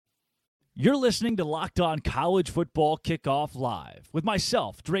You're listening to Locked On College Football Kickoff Live with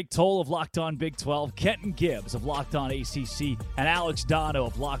myself, Drake Toll of Locked On Big 12, Kenton Gibbs of Locked On ACC, and Alex Dono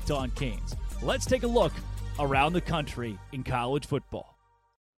of Locked On Canes. Let's take a look around the country in college football.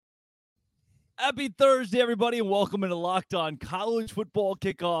 Happy Thursday, everybody, and welcome into Locked On College Football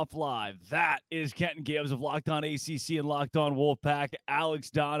Kickoff Live. That is Kenton Gibbs of Locked On ACC and Locked On Wolfpack, Alex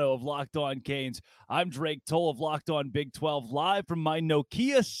Dono of Locked On Canes. I'm Drake Toll of Locked On Big 12, live from my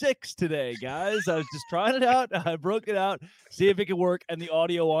Nokia 6 today, guys. I was just trying it out. I broke it out, see if it can work, and the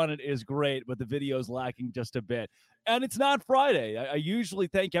audio on it is great, but the video is lacking just a bit. And it's not Friday. I usually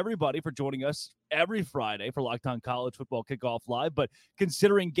thank everybody for joining us every Friday for Locked On College Football Kickoff Live, but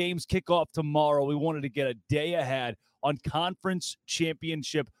considering games kick off tomorrow, we wanted to get a day ahead on Conference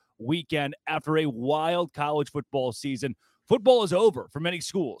Championship weekend after a wild college football season. Football is over for many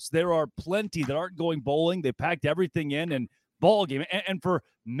schools. There are plenty that aren't going bowling. They packed everything in and ball game. And for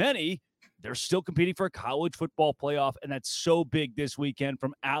many, they're still competing for a college football playoff, and that's so big this weekend,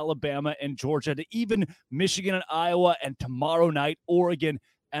 from Alabama and Georgia to even Michigan and Iowa, and tomorrow night, Oregon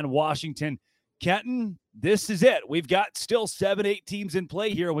and Washington. Kenton, this is it. We've got still 7-8 teams in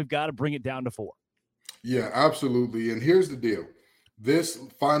play here, and we've got to bring it down to 4. Yeah, absolutely. And here's the deal. This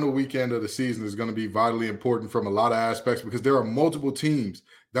final weekend of the season is going to be vitally important from a lot of aspects because there are multiple teams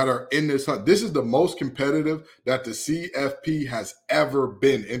that are in this hunt. This is the most competitive that the CFP has ever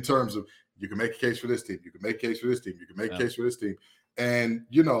been in terms of you can make a case for this team, you can make a case for this team, you can make a case for this team. And,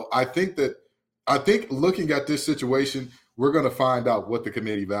 I think looking at this situation, we're going to find out what the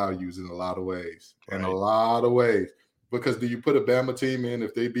committee values in a lot of ways, because do you put a Bama team in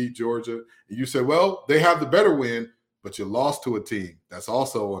if they beat Georgia? And you say, well, they have the better win, but you lost to a team that's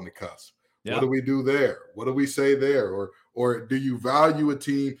also on the cusp. Yeah. What do we do there? What do we say there? Or do you value a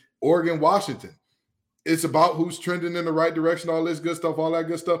team, Oregon, Washington? It's about who's trending in the right direction, all this good stuff, all that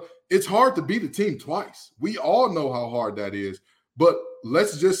good stuff. It's hard to beat a team twice. We all know how hard that is. But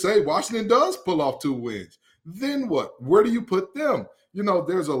let's just say Washington does pull off 2 wins. Then what? Where do you put them?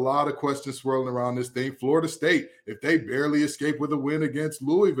 There's a lot of questions swirling around this thing. Florida State, if they barely escape with a win against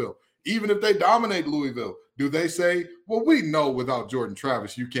Louisville, even if they dominate Louisville, do they say, well, we know without Jordan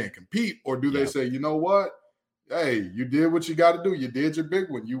Travis you can't compete? Or do they say, you know what? Hey, you did what you got to do. You did your big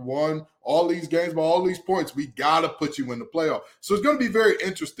one. You won all these games by all these points. We got to put you in the playoff. So it's going to be very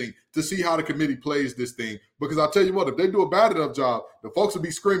interesting to see how the committee plays this thing, because I'll tell you what, if they do a bad enough job, the folks will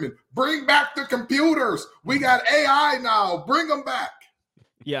be screaming, bring back the computers. We got AI now. Bring them back.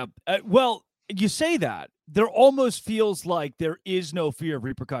 Yeah. Well, you say that. There almost feels like there is no fear of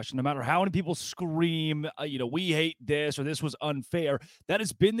repercussion, no matter how many people scream, we hate this or this was unfair. That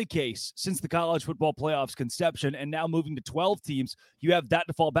has been the case since the college football playoffs conception, and now moving to 12 teams, you have that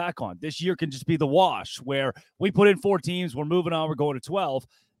to fall back on. This year can just be the wash where we put in 4 teams, we're moving on, we're going to 12.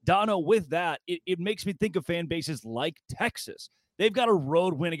 Dono, with that, it makes me think of fan bases like Texas. They've got a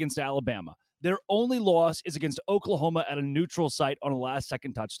road win against Alabama. Their only loss is against Oklahoma at a neutral site on a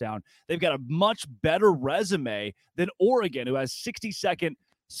last-second touchdown. They've got a much better resume than Oregon, who has 62nd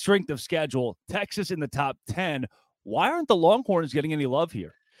strength of schedule. Texas in the top 10. Why aren't the Longhorns getting any love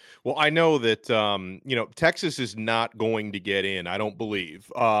here? Well, I know that, Texas is not going to get in, I don't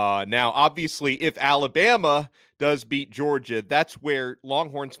believe. Now, obviously, if Alabama does beat Georgia, that's where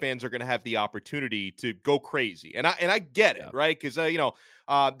Longhorns fans are going to have the opportunity to go crazy. And I get it, right? Because,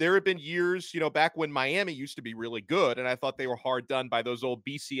 there have been years, back when Miami used to be really good, and I thought they were hard done by those old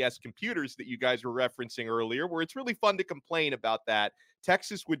BCS computers that you guys were referencing earlier, where it's really fun to complain about that.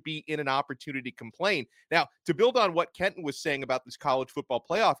 Texas would be in an opportunity to complain. Now, to build on what Kenton was saying about this college football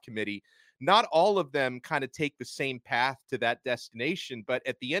playoff committee, not all of them kind of take the same path to that destination, but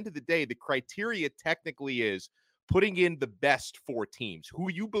at the end of the day, the criteria technically is putting in the best 4 teams,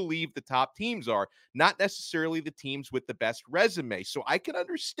 who you believe the top teams are, not necessarily the teams with the best resume. So I can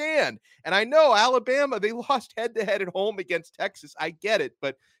understand. And I know Alabama, they lost head-to-head at home against Texas. I get it.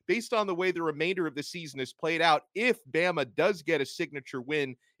 But based on the way the remainder of the season is played out, if Bama does get a signature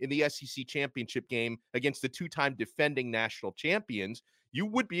win in the SEC championship game against the 2-time defending national champions, you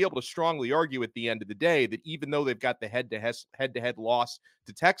would be able to strongly argue at the end of the day that even though they've got the head-to-head loss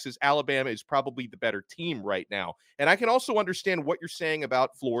to Texas, Alabama is probably the better team right now. And I can also understand what you're saying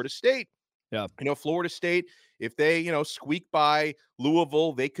about Florida State. Yeah. Florida State, if they, squeak by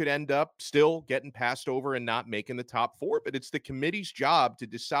Louisville, they could end up still getting passed over and not making the top 4. But it's the committee's job to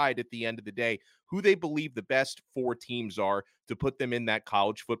decide at the end of the day who they believe the best 4 teams are to put them in that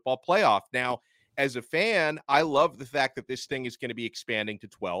college football playoff. Now, as a fan, I love the fact that this thing is going to be expanding to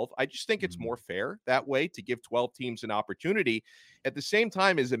 12. I just think it's more fair that way to give 12 teams an opportunity. At the same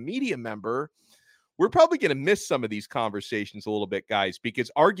time, as a media member, we're probably going to miss some of these conversations a little bit, guys,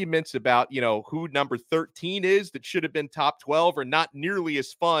 because arguments about, who number 13 is that should have been top 12 are not nearly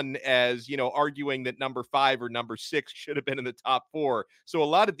as fun as, arguing that number 5 or number 6 should have been in the top 4. So a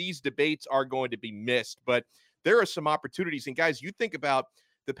lot of these debates are going to be missed, but there are some opportunities. And guys, you think about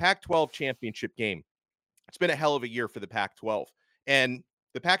the Pac-12 championship game. It's been a hell of a year for the Pac-12. And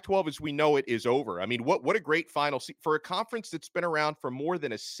the Pac-12, as we know it, is over. I mean, what a great final for a conference that's been around for more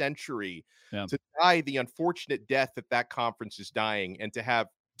than a century. Yeah. To die the unfortunate death that conference is dying, and to have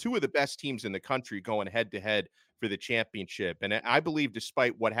two of the best teams in the country going head-to-head for the championship. And I believe,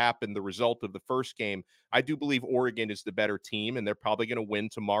 despite what happened, the result of the first game, I do believe Oregon is the better team, and they're probably going to win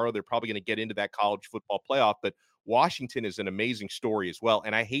tomorrow. They're probably going to get into that college football playoff. But Washington is an amazing story as well,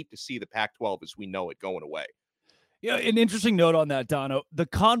 and I hate to see the Pac-12 as we know it going away. Yeah, an interesting note on that, Dono. The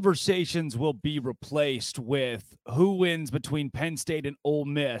conversations will be replaced with who wins between Penn State and Ole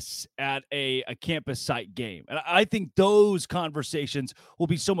Miss at a campus site game. And I think those conversations will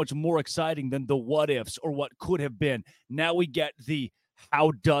be so much more exciting than the what ifs or what could have been. Now we get the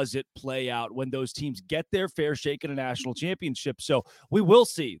how does it play out when those teams get their fair shake at a national championship. So we will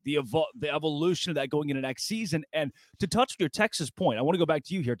see the evolution of that going into next season. And to touch on your Texas point, I want to go back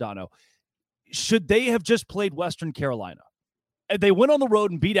to you here, Dono. Should they have just played Western Carolina? And they went on the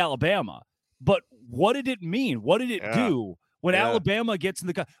road and beat Alabama, but what did it mean? What did it do when Alabama gets in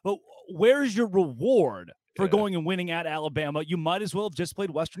the – well, where's your reward for going and winning at Alabama? You might as well have just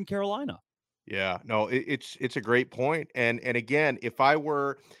played Western Carolina. Yeah, no, it's a great point. And again, if I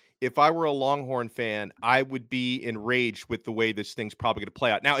were a Longhorn fan, I would be enraged with the way this thing's probably going to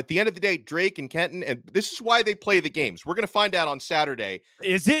play out. Now, at the end of the day, Drake and Kenton, and this is why they play the games. We're going to find out on Saturday.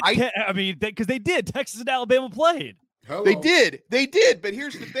 Is it? I mean, because they did. Texas and Alabama played. Hello. They did. But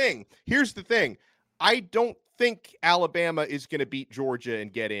here's the thing. I don't think Alabama is going to beat Georgia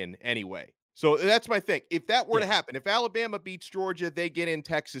and get in anyway. So that's my thing. If that were to happen, if Alabama beats Georgia, they get in,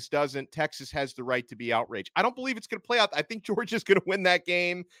 Texas doesn't. Texas has the right to be outraged. I don't believe it's going to play out. I think Georgia's going to win that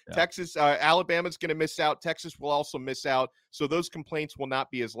game. Yeah. Alabama's going to miss out. Texas will also miss out. So those complaints will not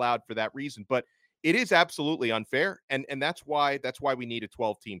be as loud for that reason. But it is absolutely unfair. And that's why we need a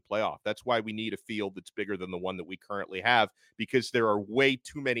 12-team playoff. That's why we need a field that's bigger than the one that we currently have, because there are way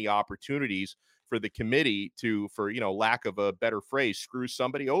too many opportunities for the committee to, for lack of a better phrase, screw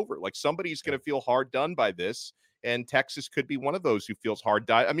somebody over. Like, somebody's going to feel hard done by this, and Texas could be one of those who feels hard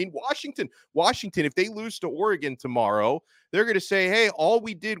done. I mean, Washington, if they lose to Oregon tomorrow, they're going to say, hey, all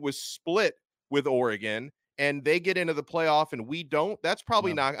we did was split with Oregon, and they get into the playoff and we don't. That's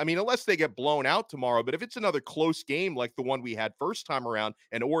probably not, I mean, unless they get blown out tomorrow. But if it's another close game like the one we had first time around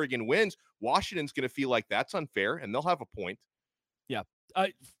and Oregon wins, Washington's going to feel like that's unfair, and they'll have a point. Yeah.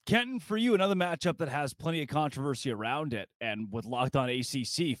 Kenton, for you, another matchup that has plenty of controversy around it, and with Locked On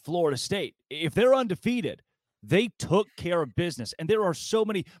ACC, Florida State. If they're undefeated, they took care of business. And there are so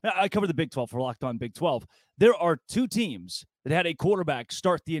many. I covered the Big 12 for Locked On Big 12. There are two teams that had a quarterback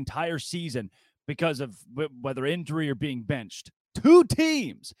start the entire season because of whether injury or being benched. Two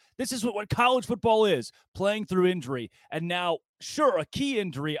teams. This is what college football is, playing through injury. And now, sure, a key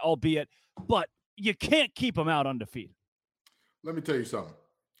injury, albeit, but you can't keep them out undefeated. Let me tell you something.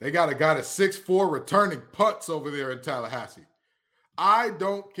 They got a guy that's 6'4", returning punts over there in Tallahassee. I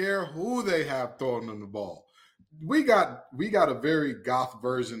don't care who they have throwing them the ball. We got a very goth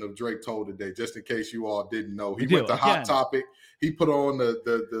version of Drake Toll today, just in case you all didn't know. He went to Hot Topic. He put on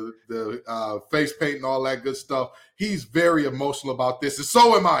the face paint and all that good stuff. He's very emotional about this, and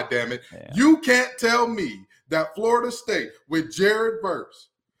so am I, damn it. Yeah. You can't tell me that Florida State, with Jared Verse,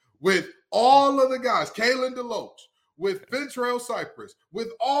 with all of the guys, Kalen DeLoach, with Fentrell Cypress, with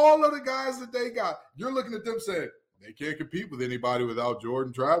all of the guys that they got, you're looking at them saying, they can't compete with anybody without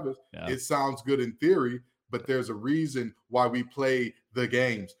Jordan Travis. Yeah. It sounds good in theory, but there's a reason why we play the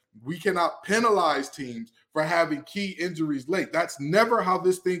games. We cannot penalize teams for having key injuries late. That's never how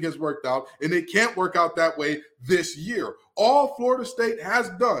this thing has worked out, and it can't work out that way this year. All Florida State has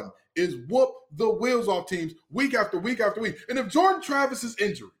done is whoop the wheels off teams week after week after week. And if Jordan Travis's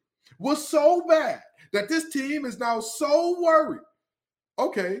injury was so bad that this team is now so worried,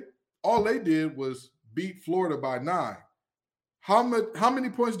 okay, all they did was beat Florida by 9. How many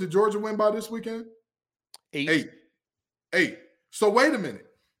points did Georgia win by this weekend? 8. So wait a minute.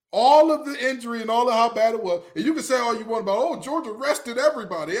 All of the injury and all of how bad it was, and you can say all you want about, Georgia rested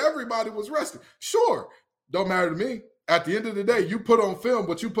everybody. Everybody was rested. Sure. Don't matter to me. At the end of the day, you put on film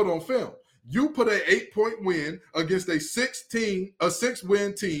what you put on film. You put an 8-point win against a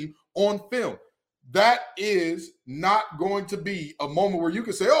 6-win team on film. That is not going to be a moment where you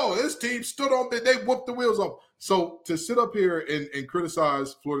can say, this team stood on, they whooped the wheels off. So to sit up here and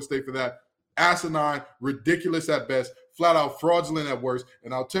criticize Florida State for that, asinine, ridiculous at best, flat out fraudulent at worst.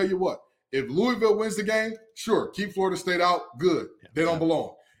 And I'll tell you what, if Louisville wins the game, sure, keep Florida State out, good. They don't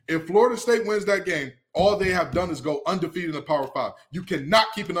belong. If Florida State wins that game, all they have done is go undefeated in the Power 5. You cannot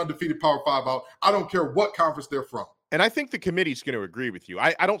keep an undefeated Power 5 out. I don't care what conference they're from. And I think the committee's going to agree with you.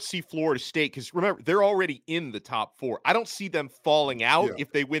 I don't see Florida State, because remember, they're already in the top 4. I don't see them falling out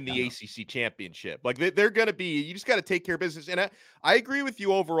if they win the ACC championship. Like, they're going to be, you just got to take care of business. And I agree with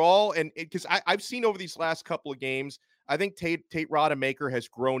you overall. And because I've seen over these last couple of games, I think Tate Rodemaker has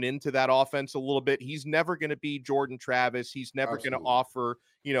grown into that offense a little bit. He's never going to be Jordan Travis. He's never going to offer,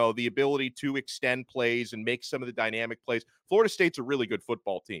 the ability to extend plays and make some of the dynamic plays. Florida State's a really good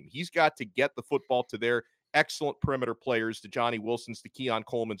football team. He's got to get the football to their excellent perimeter players, the Johnny Wilsons, the Keon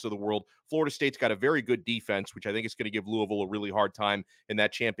Colemans of the world. Florida State's got a very good defense, which I think is going to give Louisville a really hard time in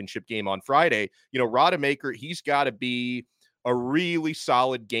that championship game on Friday. Rodemaker, he's got to be a really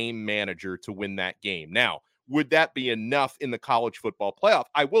solid game manager to win that game. Now, would that be enough in the college football playoff?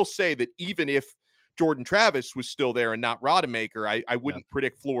 I will say that even if Jordan Travis was still there and not Rodemaker, I wouldn't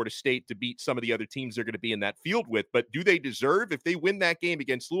predict Florida State to beat some of the other teams they're going to be in that field with. But do they deserve, if they win that game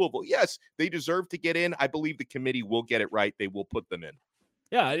against Louisville? Yes, they deserve to get in. I believe the committee will get it right. They will put them in.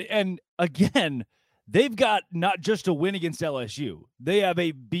 Yeah, and again, they've got not just a win against LSU. They have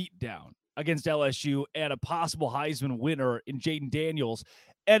a beatdown against LSU and a possible Heisman winner in Jaden Daniels.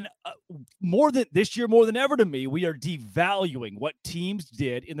 And more than ever to me, we are devaluing what teams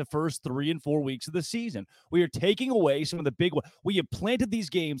did in the first 3 and 4 weeks of the season. We are taking away some of the big ones. We have planted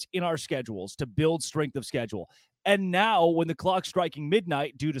these games in our schedules to build strength of schedule. And now when the clock's striking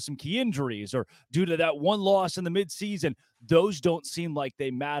midnight due to some key injuries or due to that one loss in the midseason, those don't seem like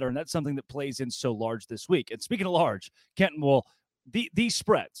they matter. And that's something that plays in so large this week. And speaking of large, Kenton, these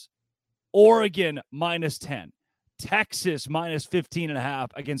spreads, Oregon -10. Texas -15.5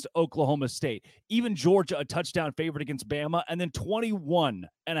 against Oklahoma State. Even Georgia, a touchdown favorite against Bama, and then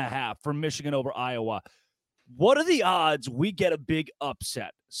 21.5 for Michigan over Iowa. What are the odds we get a big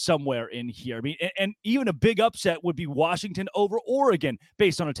upset somewhere in here? I mean, and even a big upset would be Washington over Oregon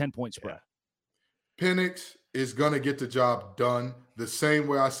based on a 10-point spread. Penix is going to get the job done the same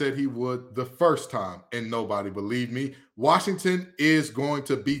way I said he would the first time, and nobody believed me. Washington is going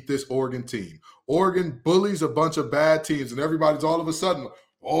to beat this Oregon team. Oregon bullies a bunch of bad teams, and everybody's all of a sudden,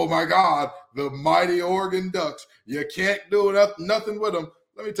 oh my God, the mighty Oregon Ducks. You can't do nothing with them.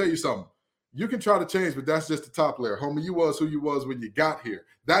 Let me tell you something. You can try to change, but that's just the top layer. Homie, you was who you was when you got here.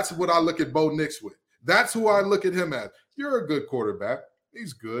 That's what I look at Bo Nix with. That's who I look at him as. You're a good quarterback.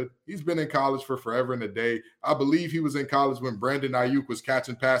 He's good. He's been in college for forever and a day. I believe he was in college when Brandon Ayuk was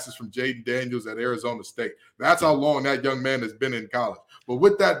catching passes from Jaden Daniels at Arizona State. That's how long that young man has been in college. But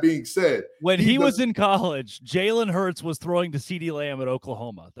with that being said, when he was in college, Jalen Hurts was throwing to CeeDee Lamb at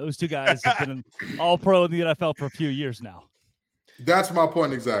Oklahoma. Those two guys have been all pro in the NFL for a few years now. That's my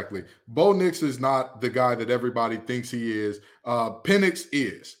point exactly. Bo Nix is not the guy that everybody thinks he is. Penix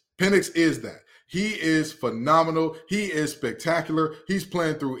is. Penix is that. He is phenomenal. He is spectacular. He's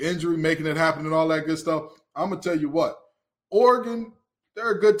playing through injury, making it happen and all that good stuff. I'm going to tell you what. Oregon,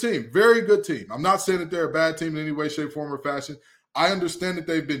 they're a good team. Very good team. I'm not saying that they're a bad team in any way, shape, form, or fashion. I understand that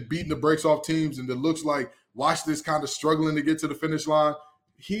they've been beating the brakes off teams and it looks like Washington's kind of struggling to get to the finish line.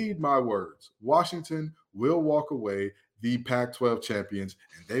 Heed my words. Washington will walk away the Pac-12 champions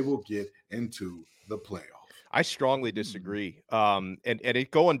and they will get into the playoffs. I strongly disagree. And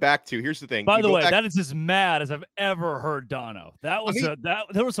it going back to, here's the thing. By the way, that is as mad as I've ever heard Dono. That was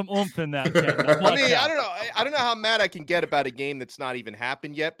there was some oomph in that. I don't know how mad I can get about a game that's not even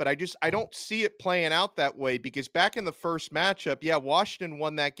happened yet, but I don't see it playing out that way because back in the first matchup, Washington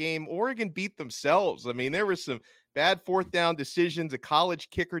won that game. Oregon beat themselves. I mean, there was some bad fourth down decisions. A college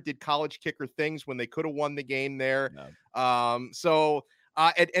kicker did college kicker things when they could have won the game there. No.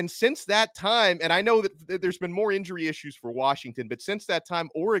 And since that time, and I know that there's been more injury issues for Washington, but since that time,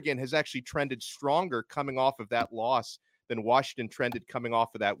 Oregon has actually trended stronger coming off of that loss than Washington trended coming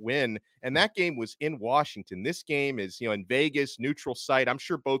off of that win. And that game was in Washington. This game is, in Vegas, neutral site. I'm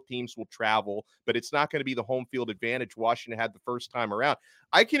sure both teams will travel, but it's not going to be the home field advantage Washington had the first time around.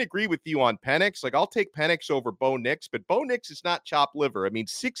 I can agree with you on Penix. Like, I'll take Penix over Bo Nix, but Bo Nix is not chopped liver. I mean,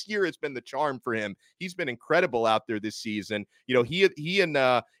 6 years has been the charm for him. He's been incredible out there this season. He and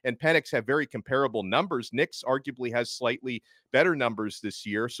Penix have very comparable numbers. Nix arguably has slightly better numbers this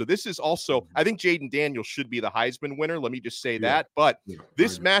year. So this is also, I think Jaden Daniels should be the Heisman winner. Let me just say that. But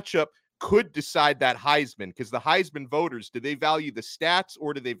this matchup, could decide that Heisman, because the Heisman voters, do they value the stats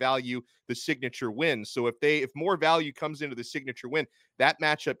or do they value the signature win? So if more value comes into the signature win, that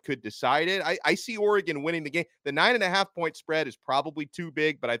matchup could decide it. I see Oregon winning the game. The 9.5-point spread is probably too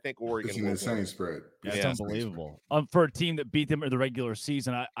big, but I think Oregon It's an will insane win. spread. It's unbelievable. For a team that beat them in the regular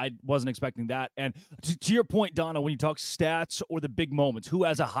season, I wasn't expecting that. And to your point, Donna, when you talk stats or the big moments, who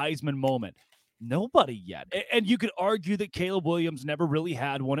has a Heisman moment? Nobody yet. And you could argue that Caleb Williams never really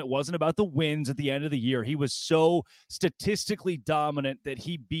had one. It wasn't about the wins at the end of the year. He was so statistically dominant that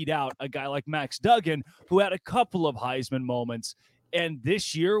he beat out a guy like Max Duggan, who had a couple of Heisman moments. And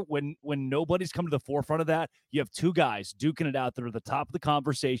this year, when nobody's come to the forefront of that, you have two guys duking it out there at the top of the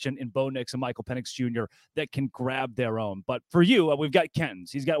conversation in Bo Nix and Michael Penix Jr. that can grab their own. But for you, we've got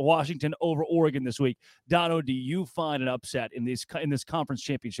Ken's. He's got Washington over Oregon this week. Dono, do you find an upset in this conference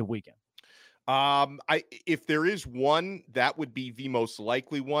championship weekend? If there is one, that would be the most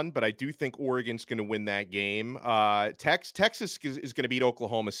likely one, but I do think Oregon's going to win that game. Texas is going to beat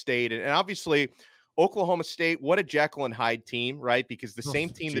Oklahoma State, and obviously Oklahoma State, what a Jekyll and Hyde team, right? Because the same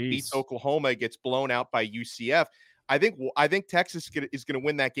team that beats Oklahoma gets blown out by UCF. I think Texas is going to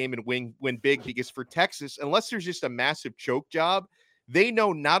win that game and win big, because for Texas, unless there's just a massive choke job, they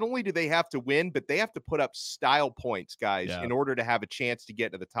know not only do they have to win, but they have to put up style points, guys, in order to have a chance to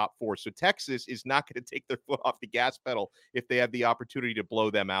get to the top four. So Texas is not going to take their foot off the gas pedal if they have the opportunity to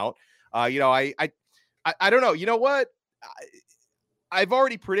blow them out. I don't know. You know what? I've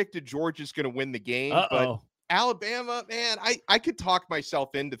already predicted Georgia's going to win the game, but Alabama, man, I could talk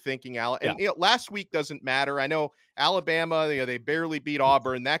myself into thinking last week doesn't matter. I know Alabama, they barely beat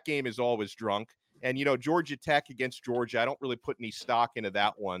Auburn. That game is always drunk. And, Georgia Tech against Georgia, I don't really put any stock into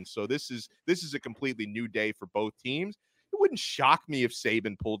that one. So this is a completely new day for both teams. It wouldn't shock me if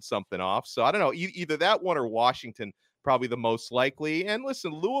Saban pulled something off. So I don't know, either that one or Washington, probably the most likely. And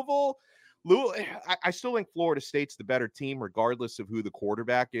listen, Louisville, I still think Florida State's the better team, regardless of who the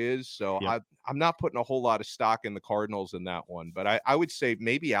quarterback is. So I'm not putting a whole lot of stock in the Cardinals in that one. But I would say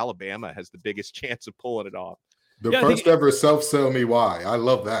maybe Alabama has the biggest chance of pulling it off. The first ever self-sell me why. I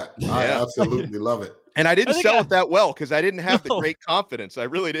love that. Yeah. I absolutely love it. And I didn't sell it that well because I didn't have the great confidence. I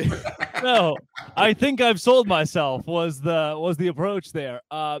really didn't. No, I think I've sold myself was the approach there.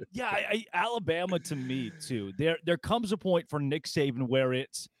 Alabama to me too. There comes a point for Nick Saban where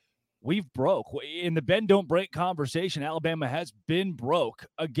we've broke. In the bend don't break conversation, Alabama has been broke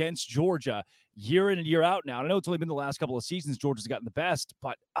against Georgia year in and year out now. I know it's only been the last couple of seasons Georgia's gotten the best,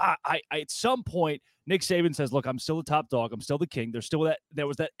 but I at some point, Nick Saban says, look, I'm still the top dog. I'm still the king. There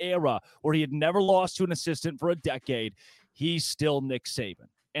was that era where he had never lost to an assistant for a decade. He's still Nick Saban.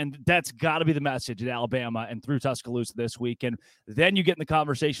 And that's got to be the message at Alabama and through Tuscaloosa this week. And then you get in the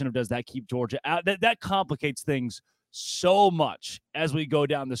conversation of, does that keep Georgia out? That complicates things so much as we go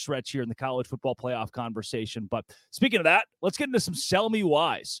down the stretch here in the college football playoff conversation. But speaking of that, let's get into some sell me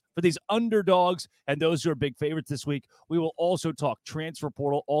whys for these underdogs and those who are big favorites this week. We will also talk transfer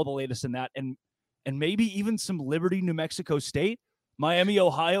portal, all the latest in that, and maybe even some Liberty, New Mexico State, Miami,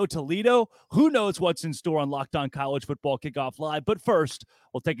 Ohio, Toledo. Who knows what's in store on Locked On College Football Kickoff Live. But first,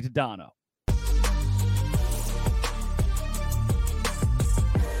 we'll take it to Dono.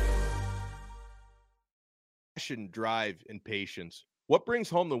 Drive, and patience. What brings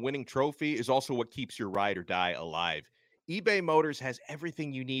home the winning trophy is also what keeps your ride or die alive. eBay Motors has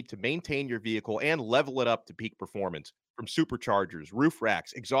everything you need to maintain your vehicle and level it up to peak performance. From superchargers, roof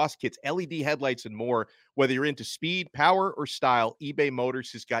racks, exhaust kits, LED headlights, and more, whether you're into speed, power, or style, eBay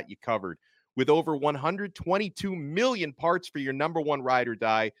Motors has got you covered. With over 122 million parts for your number one ride or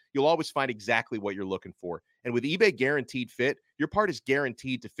die, you'll always find exactly what you're looking for. And with eBay Guaranteed Fit, your part is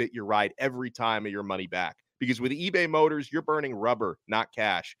guaranteed to fit your ride every time of your money back. Because with eBay Motors, you're burning rubber, not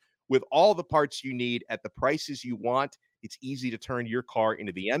cash. With all the parts you need at the prices you want, it's easy to turn your car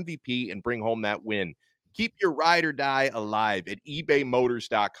into the MVP and bring home that win. Keep your ride or die alive at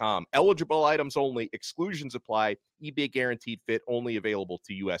ebaymotors.com. Eligible items only. Exclusions apply. eBay Guaranteed Fit only available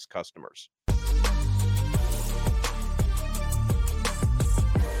to U.S. customers.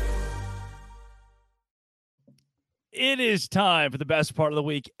 It is time for the best part of the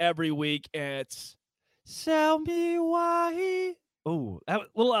week every week. It's Sell Me Why. Oh, that was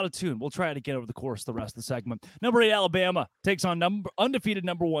a little out of tune. We'll try it again over the course of the rest of the segment. Number 8, Alabama takes on undefeated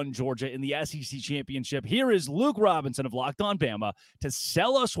number 1, Georgia in the SEC Championship. Here is Luke Robinson of Locked On Bama to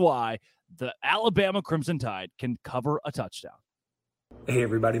sell us why the Alabama Crimson Tide can cover a touchdown. Hey,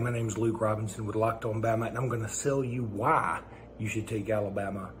 everybody. My name is Luke Robinson with Locked On Bama, and I'm going to sell you why you should take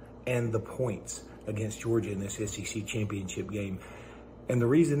Alabama and the points against Georgia in this SEC Championship game. And the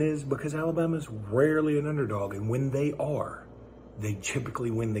reason is because Alabama's rarely an underdog, and when they are, they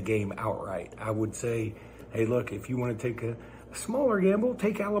typically win the game outright. I would say, hey, look, if you want to take a smaller gamble,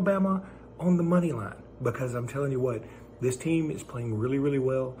 take Alabama on the money line, because I'm telling you what, this team is playing really, really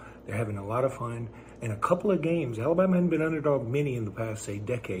well. They're having a lot of fun. In a couple of games, Alabama hadn't been underdog many in the past, say,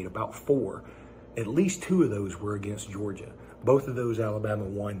 decade, about 4. At least 2 of those were against Georgia. Both of those Alabama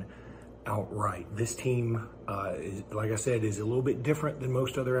won outright. This team, is, like I said, is a little bit different than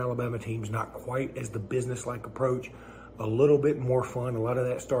most other Alabama teams, not quite as the business-like approach, a little bit more fun. A lot of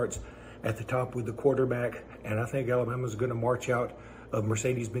that starts at the top with the quarterback, and I think Alabama's going to march out of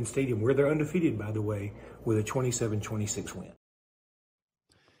Mercedes-Benz Stadium, where they're undefeated, by the way, with a 27-26 win.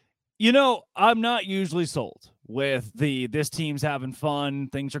 You know, I'm not usually sold with this team's having fun,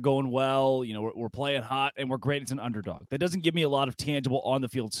 things are going well, you know, we're playing hot, and we're great as an underdog. That doesn't give me a lot of tangible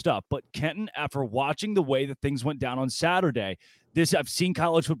on-the-field stuff. But Kenton, after watching the way that things went down on Saturday, I've seen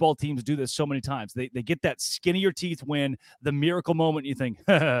college football teams do this so many times. They get that skin-of-your-teeth win, the miracle moment, and you think,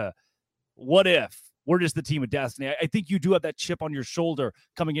 what if we're just the team of destiny? I think you do have that chip on your shoulder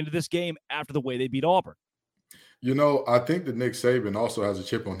coming into this game after the way they beat Auburn. You know, I think that Nick Saban also has a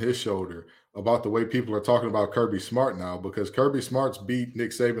chip on his shoulder about the way people are talking about Kirby Smart now, because Kirby Smart's beat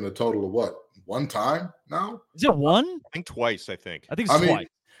Nick Saban a total of what? 1 time now? Is it 1? I think twice. I think it's twice. I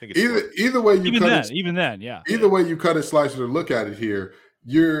think it's either way you even then, yeah. Either way you cut it, slice it, or look at it here,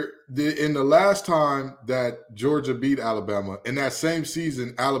 in the last time that Georgia beat Alabama, in that same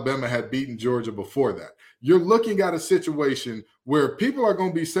season, Alabama had beaten Georgia before that. You're looking at a situation where people are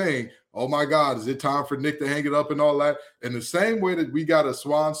going to be saying, oh my God, is it time for Nick to hang it up and all that? In the same way that we got a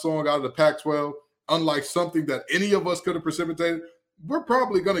swan song out of the Pac-12, unlike something that any of us could have precipitated, we're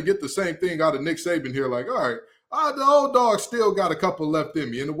probably going to get the same thing out of Nick Saban here. Like, all right, the old dog still got a couple left in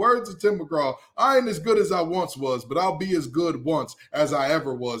me. In the words of Tim McGraw, I ain't as good as I once was, but I'll be as good once as I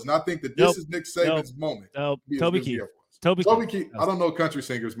ever was. And I think that this is Nick Saban's moment. Toby Keith. Toby Keith. I don't know country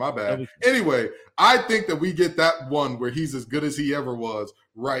singers. My bad. Anyway, I think that we get that one where he's as good as he ever was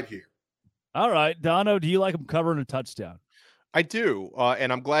right here. All right, Dono, do you like him covering a touchdown? I do,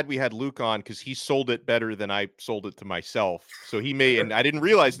 and I'm glad we had Luke on because he sold it better than I sold it to myself. So he may, and I didn't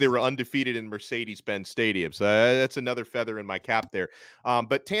realize they were undefeated in Mercedes-Benz Stadium. So that's another feather in my cap there.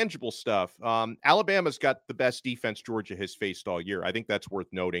 But tangible stuff. Alabama's got the best defense Georgia has faced all year. I think that's worth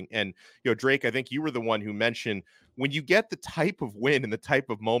noting. And, you know, Drake, I think you were the one who mentioned when you get the type of win and the type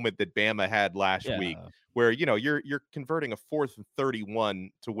of moment that Bama had last week, where, you know, you're converting a 4th and 31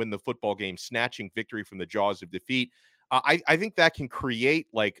 to win the football game, snatching victory from the jaws of defeat. I think that can create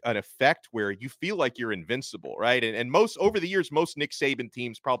like an effect where you feel like you're invincible, right? And most over the years, most Nick Saban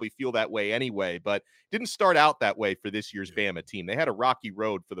teams probably feel that way anyway, but didn't start out that way for this year's Bama team. They had a rocky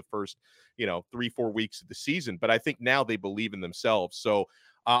road for the first, 3-4 weeks of the season, but I think now they believe in themselves. So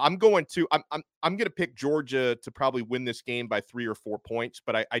I'm going to pick Georgia to probably win this game by 3 or 4 points,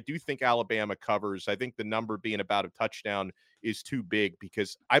 but I do think Alabama covers. I think the number being about a touchdown is too big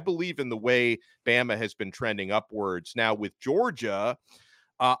because I believe in the way Bama has been trending upwards. Now with Georgia,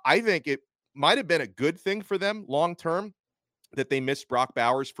 I think it might have been a good thing for them long term that they missed Brock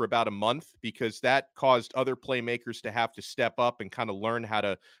Bowers for about a month, because that caused other playmakers to have to step up and kind of learn how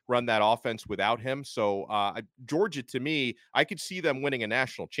to run that offense without him. So Georgia, to me, I could see them winning a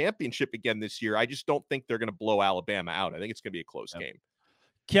national championship again this year. I just don't think they're going to blow Alabama out. I think it's going to be a close game.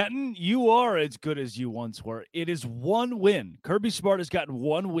 Kenton, you are as good as you once were. It is 1 win. Kirby Smart has gotten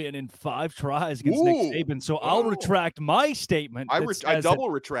 1 win in 5 tries against Nick Saban. So I'll retract my statement. I double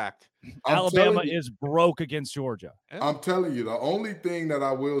retract. Alabama is broke against Georgia. I'm telling you, the only thing that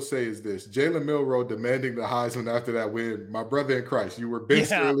I will say is this: Jalen Milroe demanding the Heisman after that win. My brother in Christ, you were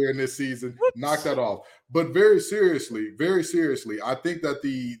benched earlier in this season. Knock that off. But very seriously, I think that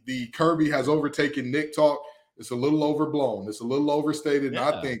the Kirby has overtaken Nick talk. It's a little overblown. It's a little overstated.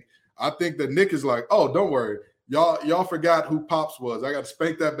 Yeah. And I think that Nick is like, oh, don't worry. Y'all forgot who Pops was. I got to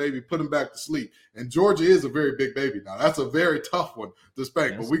spank that baby, put him back to sleep. And Georgia is a very big baby now. That's a very tough one to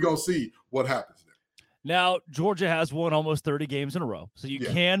spank, but we're going to see what happens there. Now, Georgia has won almost 30 games in a row. So you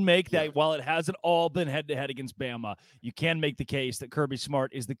can make that, while it hasn't all been head-to-head against Bama, you can make the case that Kirby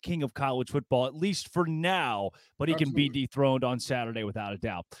Smart is the king of college football, at least for now, but he can be dethroned on Saturday without a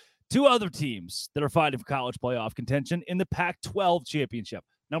doubt. 2 other teams that are fighting for college playoff contention in the Pac-12 championship.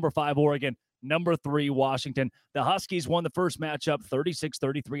 Number 5, Oregon. Number 3, Washington. The Huskies won the first matchup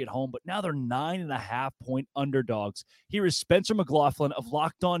 36-33 at home, but now they're 9.5-point underdogs. Here is Spencer McLaughlin of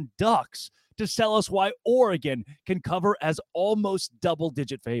Locked On Ducks to tell us why Oregon can cover as almost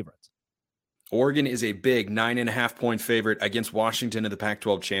double-digit favorites. Oregon is a big 9.5-point favorite against Washington in the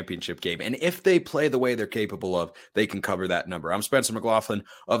Pac-12 championship game. And if they play the way they're capable of, they can cover that number. I'm Spencer McLaughlin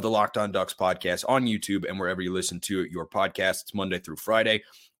of the Locked On Ducks podcast on YouTube and wherever you listen to your podcasts. It's Monday through Friday.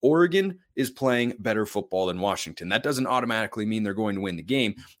 Oregon is playing better football than Washington. That doesn't automatically mean they're going to win the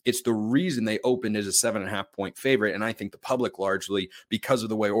game. It's the reason they opened as a 7.5-point favorite. And I think the public largely, because of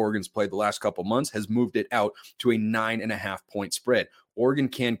the way Oregon's played the last couple months, has moved it out to a 9.5-point spread. Oregon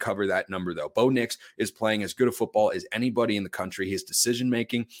can cover that number, though. Bo Nix is playing as good a football as anybody in the country. His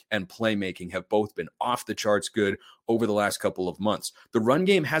decision-making and playmaking have both been off the charts good over the last couple of months. The run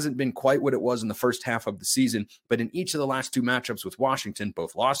game hasn't been quite what it was in the first half of the season, but in each of the last two matchups with Washington,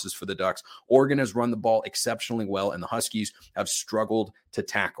 both losses for the Ducks, Oregon has run the ball exceptionally well, and the Huskies have struggled to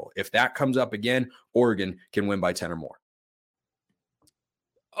tackle. If that comes up again, Oregon can win by 10 or more.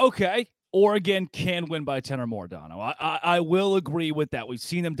 Okay. Oregon can win by 10 or more, Dono. I will agree with that. We've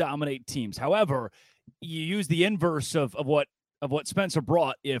seen them dominate teams. However, you use the inverse of what Spencer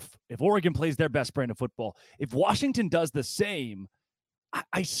brought. If Oregon plays their best brand of football, if Washington does the same,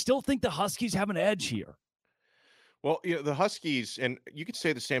 I still think the Huskies have an edge here. Well, the Huskies, and you could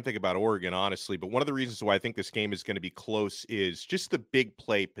say the same thing about Oregon, honestly, but one of the reasons why I think this game is going to be close is just the big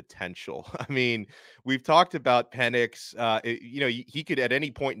play potential. I mean, we've talked about Penix. He could at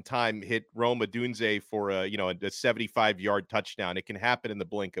any point in time hit Rome Odunze for a 75-yard touchdown. It can happen in the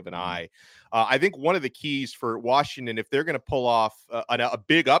blink of an eye. I think one of the keys for Washington, if they're going to pull off a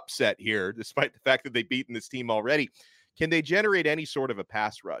big upset here, despite the fact that they've beaten this team already, can they generate any sort of a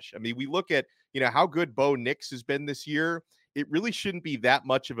pass rush? I mean, we look at how good Bo Nix has been this year. It really shouldn't be that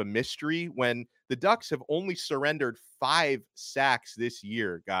much of a mystery when the Ducks have only surrendered 5 sacks this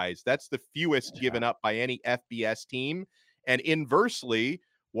year, guys. That's the fewest given up by any FBS team. And inversely,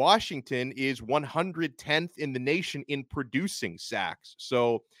 Washington is 110th in the nation in producing sacks.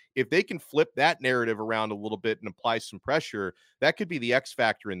 So if they can flip that narrative around a little bit and apply some pressure, that could be the X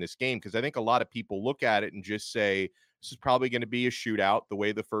factor in this game, because I think a lot of people look at it and just say, this is probably going to be a shootout the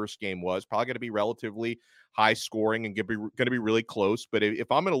way the first game was, probably going to be relatively high scoring and going to be really close. But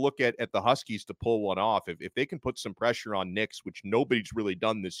if I'm going to look at the Huskies to pull one off, if they can put some pressure on Nix, which nobody's really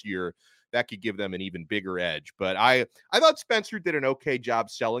done this year, that could give them an even bigger edge. But I thought Spencer did an okay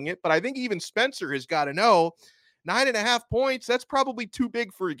job selling it, but I think even Spencer has got to know 9.5 points, that's probably too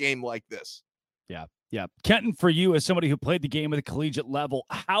big for a game like this. Yeah. Kenton, for you as somebody who played the game at the collegiate level,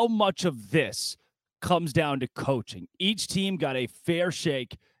 how much of this comes down to coaching? Each team got a fair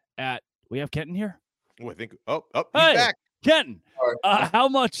shake at, we have Kenton here? Oh, I think, he's hey, back. Kenton, how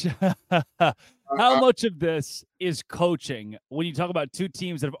much of this is coaching when you talk about two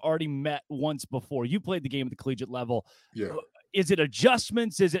teams that have already met once before? You played the game at the collegiate level. Yeah. Is it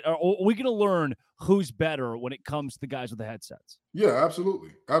adjustments? Are we going to learn who's better when it comes to the guys with the headsets? Yeah,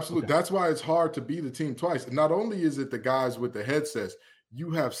 absolutely. Absolutely. Okay. That's why it's hard to beat the team twice. And not only is it the guys with the headsets, you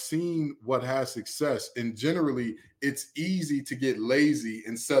have seen what has success. And generally, it's easy to get lazy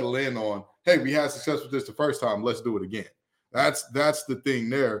and settle in on, hey, we had success with this the first time, let's do it again. That's the thing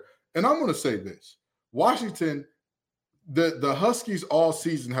there. And I'm going to say this. Washington, the Huskies all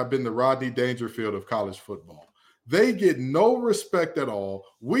season have been the Rodney Dangerfield of college football. They get no respect at all.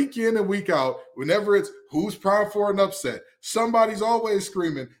 Week in and week out, whenever it's who's primed for an upset, somebody's always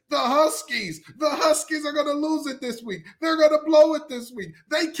screaming, the Huskies are going to lose it this week. They're going to blow it this week.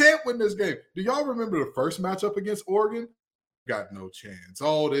 They can't win this game. Do y'all remember the first matchup against Oregon? Got no chance.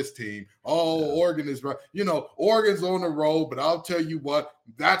 Oh, this team. Oh, Oregon is right. Oregon's on the road, but I'll tell you what,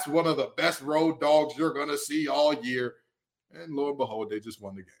 that's one of the best road dogs you're going to see all year. And lo and behold, they just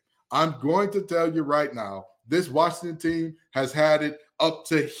won the game. I'm going to tell you right now, this Washington team has had it up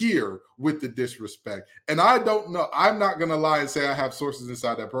to here with the disrespect. And I don't know. I'm not going to lie and say I have sources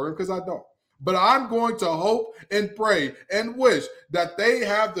inside that program, because I don't. But I'm going to hope and pray and wish that they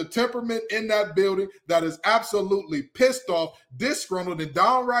have the temperament in that building that is absolutely pissed off, disgruntled, and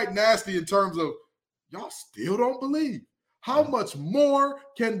downright nasty in terms of, y'all still don't believe. How much more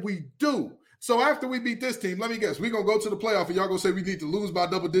can we do? So after we beat this team, let me guess, we're going to go to the playoff and y'all going to say we need to lose by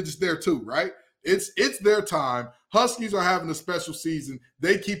double digits there too, right? It's their time. Huskies are having a special season.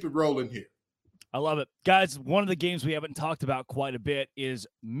 They keep it rolling here. I love it. Guys, one of the games we haven't talked about quite a bit is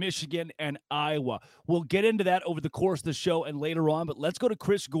Michigan and Iowa. We'll get into that over the course of the show and later on, but let's go to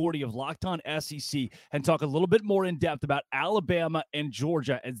Chris Gordy of Locked On SEC and talk a little bit more in depth about Alabama and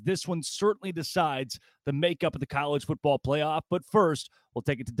Georgia, as this one certainly decides the makeup of the college football playoff. But first, we'll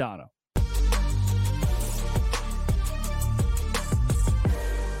take it to Dono.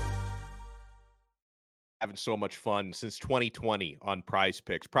 having so much fun since 2020 on Prize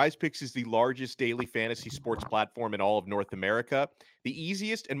Picks. Prize Picks is the largest daily fantasy sports platform in all of North America. The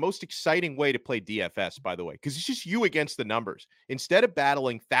easiest and most exciting way to play DFS, by the way, because it's just you against the numbers. Instead of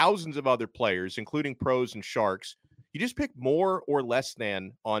battling thousands of other players, including pros and sharks, you just pick more or less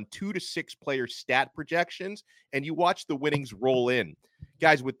than on 2 to 6 player stat projections, and you watch the winnings roll in.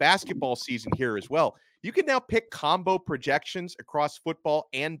 Guys, with basketball season here as well, you can now pick combo projections across football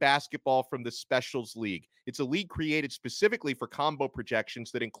and basketball from the Specials League. It's a league created specifically for combo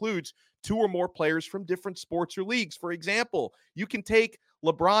projections that includes 2 or more players from different sports or leagues. For example, you can take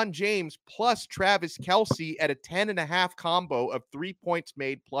LeBron James plus Travis Kelce at a 10.5 combo of 3 points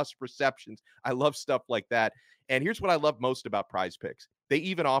made plus receptions. I love stuff like that. And here's what I love most about Prize Picks. They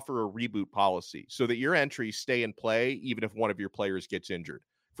even offer a reboot policy so that your entries stay in play even if one of your players gets injured.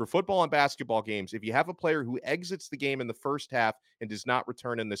 For football and basketball games, if you have a player who exits the game in the first half and does not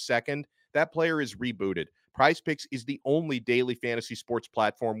return in the second, that player is rebooted. Prize Picks is the only daily fantasy sports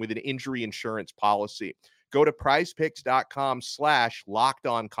platform with an injury insurance policy. Go to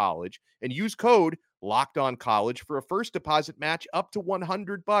prizepicks.com/lockedoncollege and use code LOCKEDONCollege for a first deposit match up to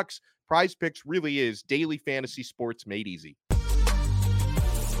 $100. Prize Picks really is daily fantasy sports made easy.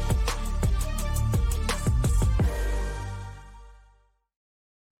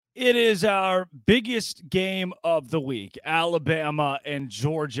 It is our biggest game of the week, Alabama and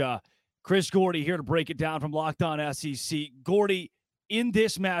Georgia. Chris Gordy here to break it down from Locked On SEC. Gordy, in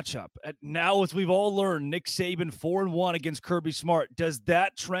this matchup, now as we've all learned, Nick Saban 4-1 against Kirby Smart. Does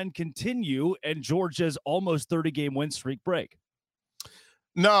that trend continue and Georgia's almost 30-game win streak break?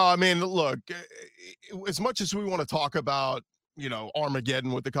 No, I mean, look, as much as we want to talk about,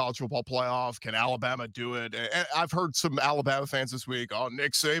 Armageddon with the college football playoff, can Alabama do it? And I've heard some Alabama fans this week,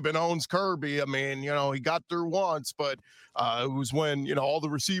 Nick Saban owns Kirby. I mean, he got through once, but it was when, all the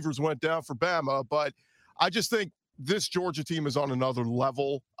receivers went down for Bama. But I just think this Georgia team is on another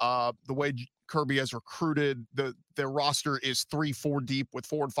level. The way Kirby has recruited, their roster is 3-4 deep with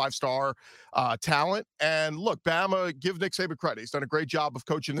 4- and 5-star talent. And look, Bama, give Nick Saban credit. He's done a great job of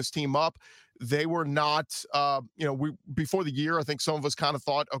coaching this team up. They were not, before the year, I think some of us kind of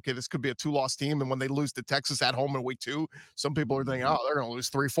thought, okay, this could be a 2-loss team. And when they lose to Texas at home in week 2, some people are thinking, they're going to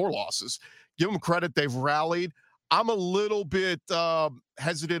lose 3-4 losses. Give them credit. They've rallied. I'm a little bit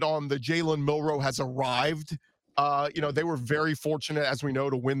hesitant on the Jalen Milroe has arrived. They were very fortunate, as we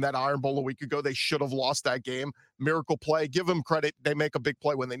know, to win that Iron Bowl a week ago. They should have lost that game. Miracle play. Give them credit. They make a big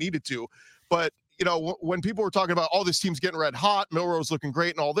play when they needed to. But, when people were talking about, this team's getting red hot, Milroe's looking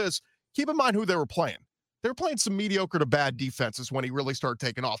great and all this, keep in mind who they were playing. They were playing some mediocre to bad defenses when he really started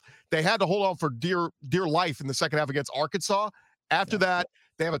taking off. They had to hold on for dear life in the second half against Arkansas. After that,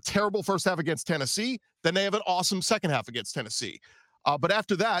 they have a terrible first half against Tennessee. Then they have an awesome second half against Tennessee. But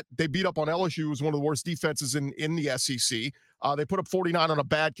after that, they beat up on LSU, who was one of the worst defenses in the SEC. They put up 49 on a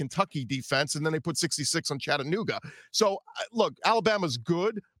bad Kentucky defense, and then they put 66 on Chattanooga. So, look, Alabama's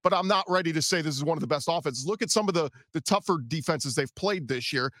good, but I'm not ready to say this is one of the best offenses. Look at some of the tougher defenses they've played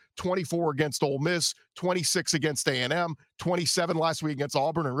this year. 24 against Ole Miss, 26 against A&M, 27 last week against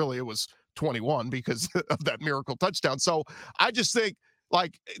Auburn, and really it was 21 because of that miracle touchdown. So I just think,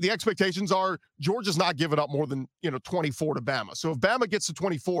 the expectations are Georgia's not giving up more than, 24 to Bama. So if Bama gets to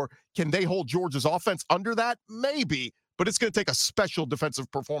 24, can they hold Georgia's offense under that? Maybe, but it's going to take a special defensive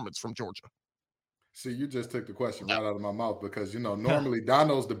performance from Georgia. See, you just took the question right out of my mouth because, normally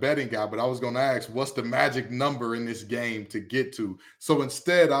Dono's the betting guy, but I was going to ask, what's the magic number in this game to get to? So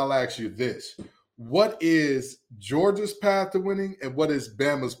instead, I'll ask you this. What is Georgia's path to winning and what is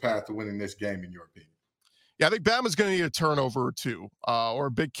Bama's path to winning this game, in your opinion? Yeah, I think Bama's going to need a turnover or two, or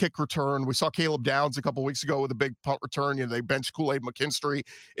a big kick return. We saw Caleb Downs a couple weeks ago with a big punt return. They benched Kool-Aid McKinstry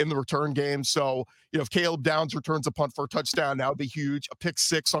in the return game. So, if Caleb Downs returns a punt for a touchdown, that would be huge. A pick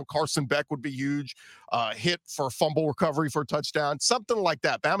 6 on Carson Beck would be huge. Hit for a fumble recovery for a touchdown, something like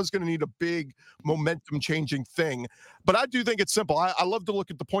that. Bama's going to need a big momentum-changing thing. But I do think it's simple. I love to look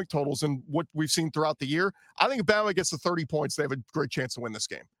at the point totals and what we've seen throughout the year. I think if Bama gets to 30 points, they have a great chance to win this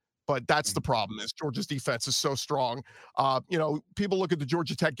game. But that's the problem is Georgia's defense is so strong. People look at the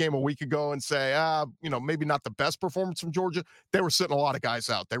Georgia Tech game a week ago and say, maybe not the best performance from Georgia. They were sitting a lot of guys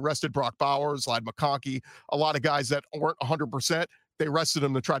out. They rested Brock Bowers, Ladd McConkey, a lot of guys that weren't 100%. They rested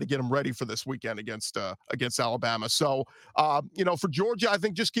them to try to get them ready for this weekend against Alabama. So, for Georgia, I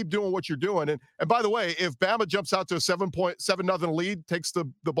think just keep doing what you're doing. And by the way, if Bama jumps out to a 7-0 lead, takes the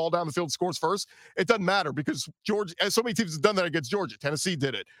ball down the field, scores first, it doesn't matter because Georgia, so many teams have done that against Georgia. Tennessee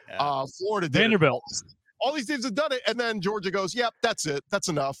did it. Florida did Vanderbilt. it. all these teams have done it. And then Georgia goes, yep, that's it. That's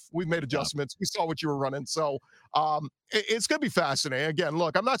enough. We've made adjustments. We saw what you were running. So it's going to be fascinating. Again,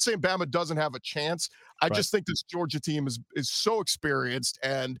 look, I'm not saying Bama doesn't have a chance. I just think this Georgia team is so experienced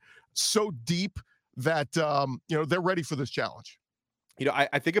and so deep that, they're ready for this challenge.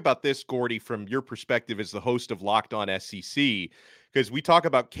 I think about this, Gordy, from your perspective as the host of Locked On SEC, because we talk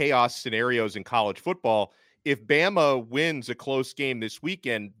about chaos scenarios in college football. If Bama wins a close game this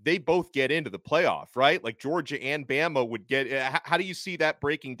weekend, they both get into the playoff, right? Like Georgia and Bama would get. How do you see that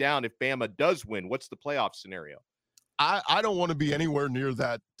breaking down if Bama does win? What's the playoff scenario? I don't want to be anywhere near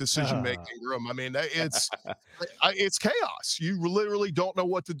that decision-making room. I mean, it's chaos. You literally don't know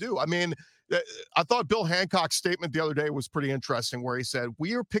what to do. I mean, I thought Bill Hancock's statement the other day was pretty interesting, where he said,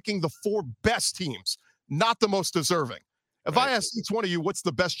 we are picking the 4 best teams, not the most deserving. If I ask each one of you, what's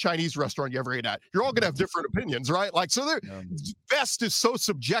the best Chinese restaurant you ever ate at? You're all going to have different opinions, right? Like, so best is so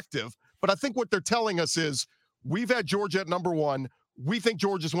subjective, but I think what they're telling us is we've had Georgia at number 1. We think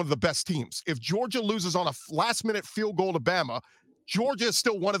Georgia is one of the best teams. If Georgia loses on a last-minute field goal to Bama, Georgia is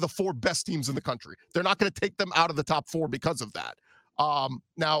still one of the 4 best teams in the country. They're not going to take them out of the top 4 because of that.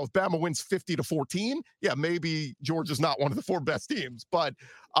 Now, if Bama wins 50-14, yeah, maybe Georgia's not one of the 4 best teams, but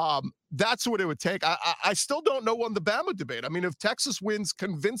that's what it would take. I still don't know on the Bama debate. I mean, if Texas wins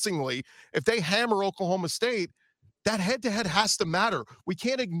convincingly, if they hammer Oklahoma State, that head-to-head has to matter. We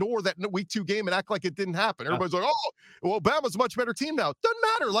can't ignore that week 2 game and act like it didn't happen. Everybody's like, oh, well, Bama's a much better team now. Doesn't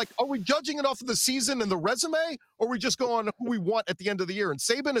matter. Like, are we judging it off of the season and the resume, or are we just going on who we want at the end of the year? And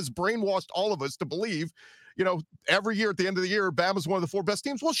Saban has brainwashed all of us to believe, every year at the end of the year, Bama's one of the 4 best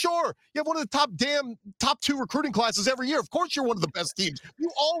teams. Well, sure. You have one of the top 2 recruiting classes every year. Of course you're one of the best teams.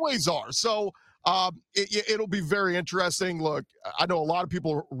 You always are. So it'll be very interesting. Look, I know a lot of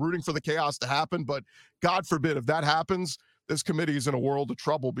people are rooting for the chaos to happen, but God forbid if that happens, this committee is in a world of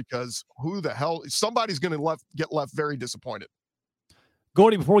trouble, because who the hell, somebody's going to get left very disappointed.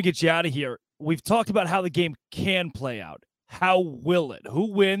 Gordy, before we get you out of here, we've talked about how the game can play out. How will it?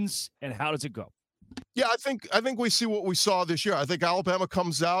 Who wins and how does it go? Yeah, I think we see what we saw this year. I think Alabama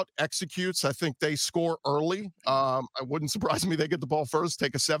comes out, executes. I think they score early. It wouldn't surprise me they get the ball first,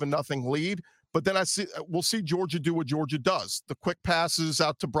 take a 7-0 lead. But then we'll see Georgia do what Georgia does. The quick passes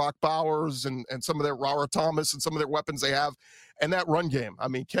out to Brock Bowers and some of their Rara Thomas and some of their weapons they have, and that run game. I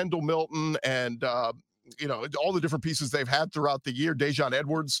mean, Kendall Milton and all the different pieces they've had throughout the year. Dejon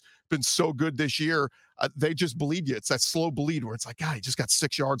Edwards been so good this year. They just bleed you. It's that slow bleed where it's like, God, he just got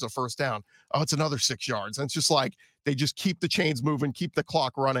 6 yards of first down. Oh, it's another 6 yards. And it's just like they just keep the chains moving, keep the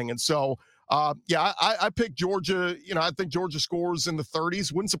clock running. And so, I picked Georgia. I think Georgia scores in the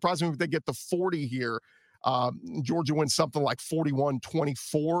 30s. Wouldn't surprise me if they get to 40 here. Georgia wins something like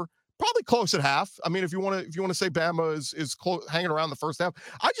 41-24. Probably close at half. I mean, if you want to say Bama is hanging around the first half,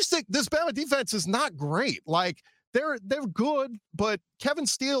 I just think this Bama defense is not great. Like they're good, but Kevin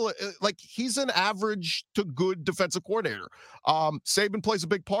Steele, he's an average to good defensive coordinator. Saban plays a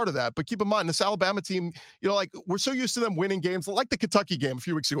big part of that. But keep in mind, this Alabama team, we're so used to them winning games, like the Kentucky game a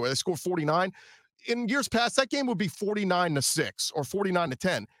few weeks ago, where they scored 49. In years past, that game would be 49-6 or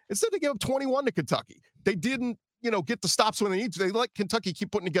 49-10. Instead, they gave up 21 to Kentucky. They didn't, get the stops when they need to. They let Kentucky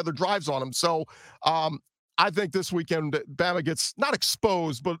keep putting together drives on them. So I think this weekend, Bama gets not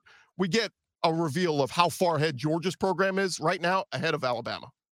exposed, but we get a reveal of how far ahead Georgia's program is right now, ahead of Alabama.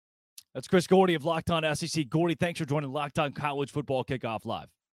 That's Chris Gordy of Locked On SEC. Gordy, thanks for joining Locked On College Football Kickoff Live.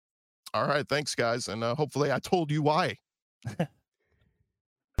 All right, thanks, guys. And hopefully I told you why.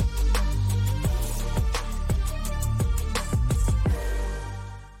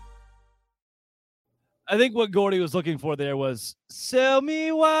 I think what Gordy was looking for there was, sell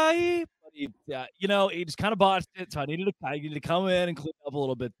me why. But he just kind of botched it, so I needed to come in and clean up a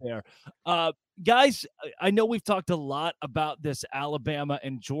little bit there. Guys, I know we've talked a lot about this Alabama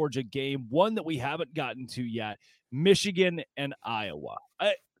and Georgia game. One that we haven't gotten to yet, Michigan and Iowa.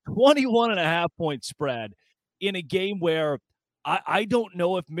 21.5-point spread in a game where I don't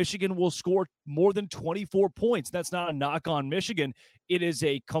know if Michigan will score more than 24 points. That's not a knock on Michigan. It is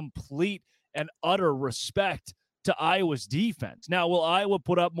a complete and utter respect to Iowa's defense. Now, will Iowa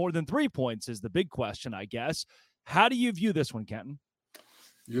put up more than 3 points is the big question, I guess. How do you view this one, Kenton?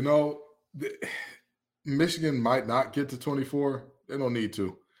 Michigan might not get to 24. They don't need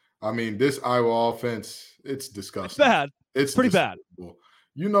to. I mean, this Iowa offense, it's disgusting. It's bad. It's pretty bad.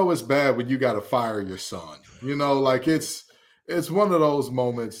 It's bad when you got to fire your son. It's one of those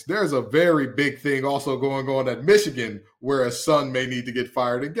moments. There's a very big thing also going on at Michigan where a son may need to get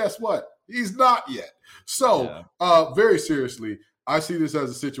fired. And guess what? He's not yet. So, very seriously, I see this as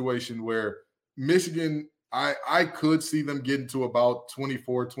a situation where Michigan, I could see them getting to about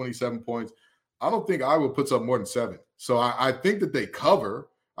 24, 27 points. I don't think Iowa puts up more than 7. So I think that they cover.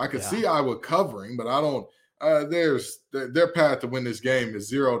 I could see Iowa covering, but I don't. Their path to win this game is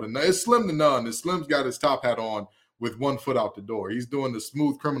 0 to none. It's slim to none. And Slim's got his top hat on with 1 foot out the door. He's doing the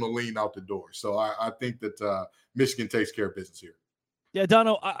smooth criminal lean out the door. So I think that Michigan takes care of business here. Yeah,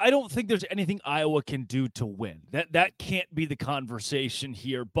 Dono, I don't think there's anything Iowa can do to win. That can't be the conversation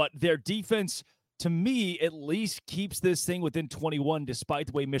here. But their defense, to me, at least keeps this thing within 21, despite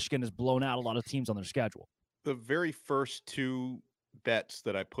the way Michigan has blown out a lot of teams on their schedule. The very first 2 bets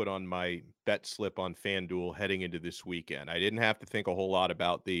that I put on my bet slip on FanDuel heading into this weekend, I didn't have to think a whole lot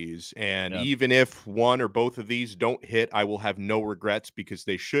about these. And even if one or both of these don't hit, I will have no regrets because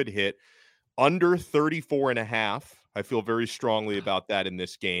they should hit. Under 34.5. I feel very strongly about that in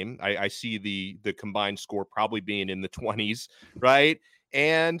this game. I see the combined score probably being in the 20s, right?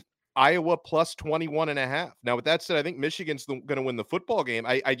 And Iowa plus 21.5. Now, with that said, I think Michigan's going to win the football game.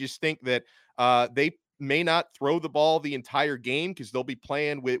 I just think that they may not throw the ball the entire game because they'll be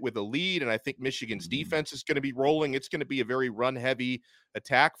playing with a lead, and I think Michigan's defense is going to be rolling. It's going to be a very run-heavy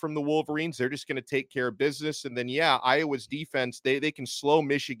attack from the Wolverines. They're just going to take care of business. And then, Iowa's defense, they can slow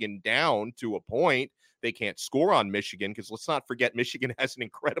Michigan down to a point. They can't score on Michigan because let's not forget Michigan has an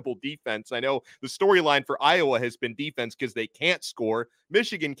incredible defense. I know the storyline for Iowa has been defense because they can't score.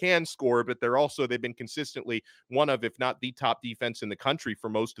 Michigan can score, but they've been consistently one of, if not the top defense in the country for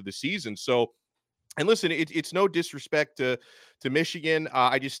most of the season. So, and listen, it's no disrespect to Michigan.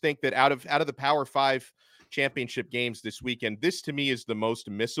 I just think that out of the Power 5 championship games this weekend, this to me is the most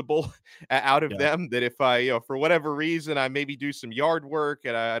missable out of them. That if I, for whatever reason, I maybe do some yard work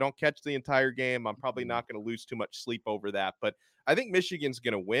and I don't catch the entire game, I'm probably not going to lose too much sleep over that. But I think Michigan's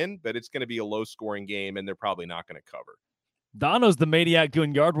going to win, but it's going to be a low scoring game and they're probably not going to cover. Dono's the maniac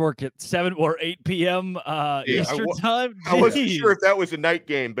doing yard work at 7 or 8 p.m. Eastern time. I wasn't sure if that was a night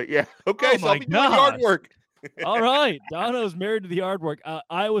game, but yeah. Okay, so I'll be doing yard work. All right. Dono's married to the yard work.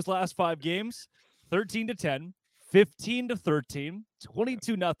 Iowa's last 5 games, 13-10, 15-13,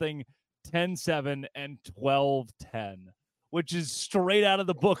 22-0, 10-7, and 12-10, which is straight out of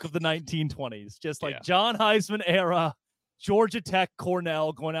the book of the 1920s. Just like John Heisman era, Georgia Tech,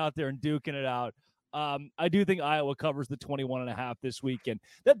 Cornell going out there and duking it out. I do think Iowa covers the 21.5 this week, and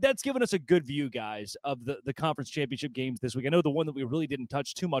that's given us a good view, guys, of the conference championship games this week. I know the one that we really didn't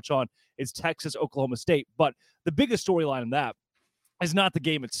touch too much on is Texas, Oklahoma State, but the biggest storyline in that is not the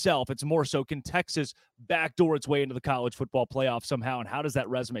game itself. It's more so, can Texas backdoor its way into the college football playoff somehow, and how does that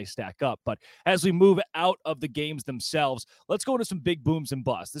resume stack up? But as we move out of the games themselves, let's go into some big booms and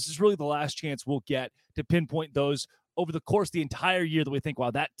busts. This is really the last chance we'll get to pinpoint those over the course of the entire year that we think, wow,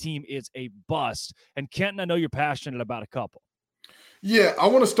 that team is a bust. And Kenton, I know you're passionate about a couple. Yeah, I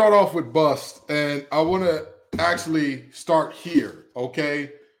want to start off with bust, and I want to actually start here,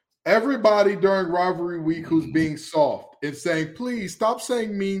 okay? Everybody during rivalry week who's being soft and saying, please stop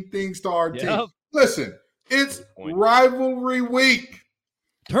saying mean things to our team. Listen, it's rivalry week.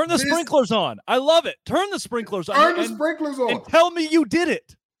 Turn the sprinklers on. I love it. Turn the sprinklers on. Turn the sprinklers on. And tell me you did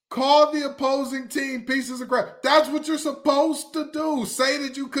it. Call the opposing team pieces of crap. That's what you're supposed to do. Say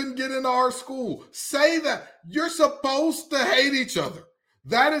that you couldn't get into our school. Say that. You're supposed to hate each other.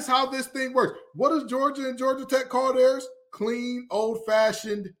 That is how this thing works. What does Georgia and Georgia Tech call theirs? Clean,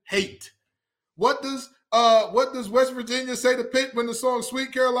 old-fashioned hate. What does West Virginia say to Pitt when the song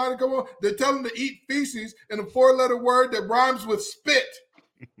Sweet Carolina come on? They tell them to eat feces in a 4-letter word that rhymes with spit.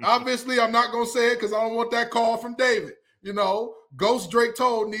 Obviously, I'm not going to say it because I don't want that call from David. You know, Ghost Drake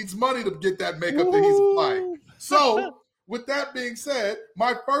Toll needs money to get that makeup that he's applying. So, with that being said,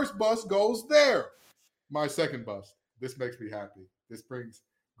 my first bust goes there. My second bust. This makes me happy. This brings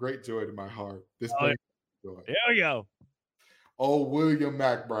great joy to my heart. This brings joy. Here we go. Oh, William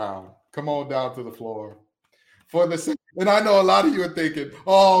Mack Brown. Come on down to the floor. And I know a lot of you are thinking,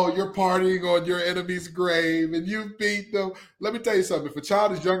 oh, you're partying on your enemy's grave and you beat them. Let me tell you something. If a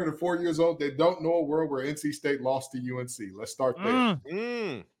child is younger than 4 years old, they don't know a world where NC State lost to UNC. Let's start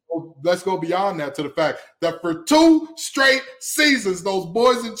there. Let's go beyond that to the fact that for 2 straight seasons, those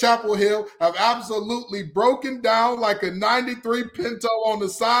boys in Chapel Hill have absolutely broken down like a 93 Pinto on the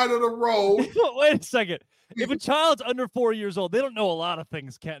side of the road. Wait a second. If a child's under 4 years old, they don't know a lot of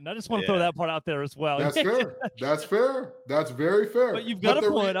things, Kenton. I just want to throw that part out there as well. That's fair. That's fair. That's very fair. But you've got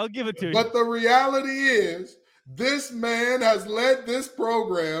a point. I'll give it to you. But the reality is, this man has led this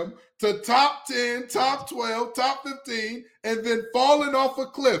program to top 10, top 12, top 15, and then falling off a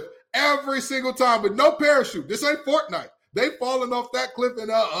cliff every single time with no parachute. This ain't Fortnite. They falling off that cliff in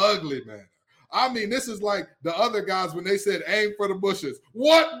an ugly manner. I mean, this is like the other guys when they said aim for the bushes.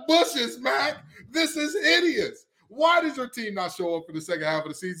 What bushes, Mac? This is hideous. Why does your team not show up for the second half of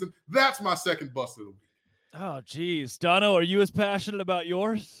the season? That's my second bust of the week. Oh, geez. Dono, are you as passionate about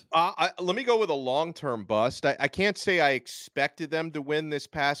yours? Let me go with a long-term bust. I can't say I expected them to win this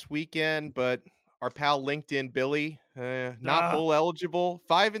past weekend, but our pal LinkedIn Billy, not bowl eligible,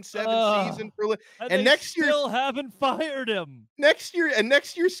 5-7 season for and next year still haven't fired him. Next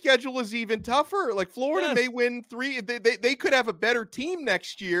year's schedule is even tougher. Like Florida may win 3. They could have a better team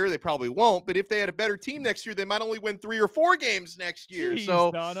next year. They probably won't, but if they had a better team next year, they might only win 3 or 4 games next year. Jeez,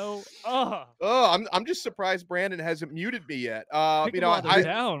 so, Dono. I'm just surprised Brandon hasn't muted me yet. Pick him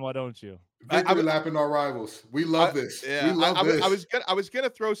down. Why don't you? Victory lapping our rivals. We love this. Yeah, we love this. I was gonna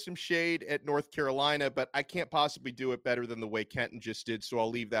throw some shade at North Carolina, but I can't possibly do it better than the way Kenton just did. So I'll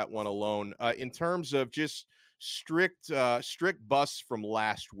leave that one alone. In terms of just strict busts from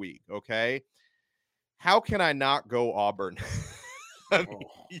last week. Okay. How can I not go Auburn? I mean,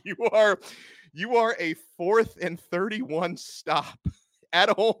 you are a 4th and 31 stop at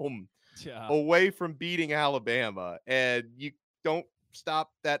home away from beating Alabama, and you don't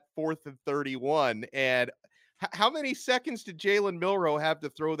stop that 4th and 31. And how many seconds did Jalen Milroe have to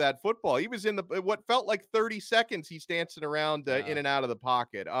throw that football? He was in what felt like 30 seconds. He's dancing around in and out of the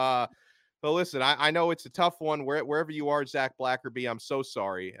pocket. But listen, I know it's a tough one. Wherever you are, Zach Blackerby, I'm so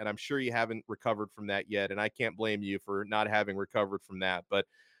sorry. And I'm sure you haven't recovered from that yet. And I can't blame you for not having recovered from that. But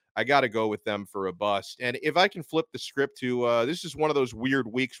I got to go with them for a bust. And if I can flip the script to this is one of those weird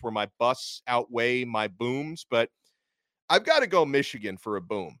weeks where my busts outweigh my booms. But I've got to go Michigan for a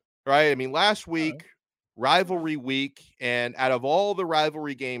boom, right? I mean, last week, rivalry week. And out of all the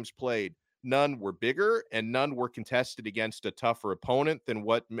rivalry games played, none were bigger and none were contested against a tougher opponent than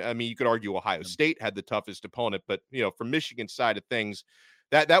you could argue Ohio State had the toughest opponent, but from Michigan's side of things,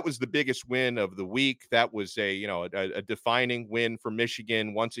 that was the biggest win of the week. That was a defining win for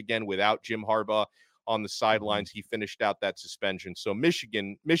Michigan once again without Jim Harbaugh on the sidelines. He finished out that suspension. So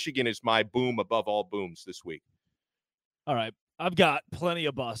Michigan is my boom above all booms this week. All right. I've got plenty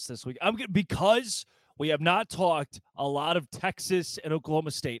of busts this week. Because we have not talked a lot of Texas and Oklahoma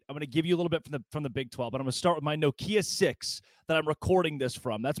State. I'm going to give you a little bit from the Big 12, but I'm going to start with my Nokia 6 that I'm recording this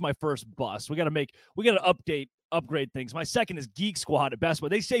from. That's my first bust. We got to upgrade things. My second is Geek Squad at Best Buy.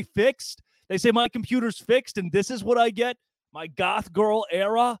 They say fixed. They say my computer's fixed, and this is what I get. My goth girl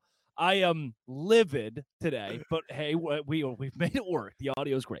era. I am livid today, but hey, we've made it work. The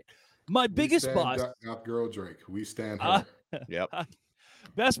audio is great. My biggest bust. Goth girl Drake. We stand her. Yep.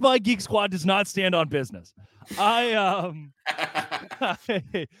 Best Buy Geek Squad does not stand on business. I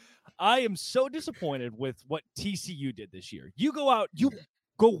am so disappointed with what TCU did this year. You go out, you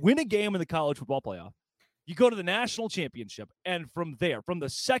go win a game in the college football playoff. You go to the national championship, and from there, from the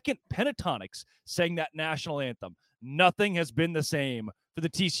second Pentatonics sang that national anthem, nothing has been the same for the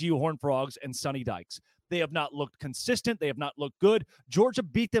TCU Horned Frogs and Sonny Dykes. They have not looked consistent. They have not looked good. Georgia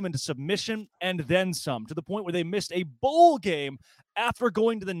beat them into submission and then some, to the point where they missed a bowl game after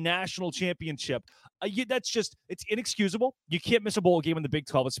going to the national championship. It's inexcusable. You can't miss a bowl game in the Big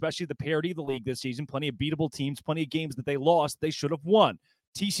 12, especially the parity of the league this season. Plenty of beatable teams, plenty of games that they lost they should have won.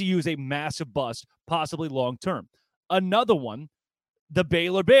 TCU is a massive bust, possibly long-term. Another one, the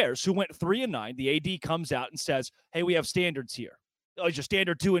Baylor Bears, who went 3-9. The AD comes out and says, hey, we have standards here. Oh, is your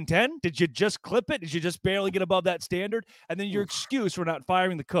standard 2-10? Did you just clip it? Did you just barely get above that standard? And then your excuse for not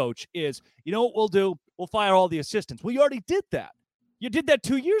firing the coach is, you know what we'll do? We'll fire all the assistants. Well, you already did that. You did that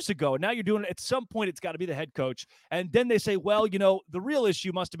 2 years ago, and now you're doing it. At some point, it's got to be the head coach. And then they say, well, the real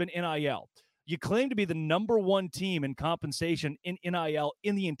issue must have been NIL. You claim to be the number one team in compensation in NIL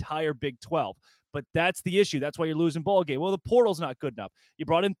in the entire Big 12. But that's the issue. That's why you're losing ball game. Well, the portal's not good enough. You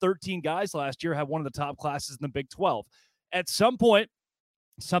brought in 13 guys last year, had one of the top classes in the Big 12. At some point,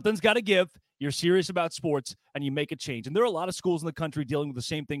 something's got to give. You're serious about sports, and you make a change. And there are a lot of schools in the country dealing with the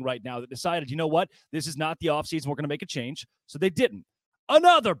same thing right now that decided, you know what? This is not the offseason. We're going to make a change. So they didn't.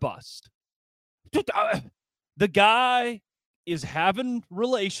 Another bust. The guy is having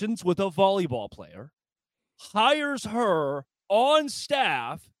relations with a volleyball player, hires her on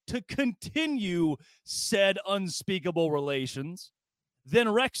staff to continue said unspeakable relations, then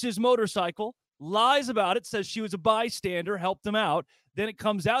wrecks his motorcycle, lies about it, says she was a bystander, helped him out. Then it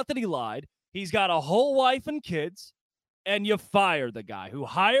comes out that he lied. He's got a whole wife and kids, and you fire the guy who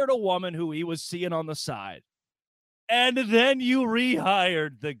hired a woman who he was seeing on the side. And then you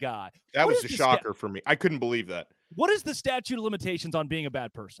rehired the guy. That was a shocker for me. I couldn't believe that. What is the statute of limitations on being a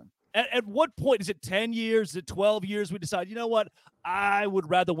bad person? At what point, is it 10 years, is it 12 years, we decide, you know what, I would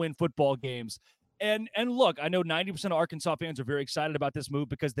rather win football games? And look, I know 90% of Arkansas fans are very excited about this move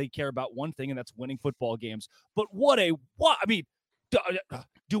because they care about one thing, and that's winning football games. But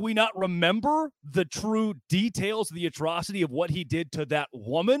Do we not remember the true details of the atrocity of what he did to that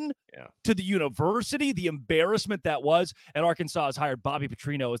woman, to the university, the embarrassment that was? And Arkansas has hired Bobby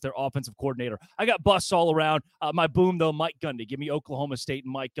Petrino as their offensive coordinator. I got busts all around. My boom, though, Mike Gundy. Give me Oklahoma State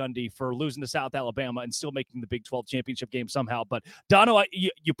and Mike Gundy for losing to South Alabama and still making the Big 12 championship game somehow. But, Dono,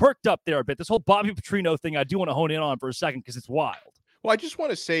 you perked up there a bit. This whole Bobby Petrino thing I do want to hone in on for a second because it's wild. Well, I just want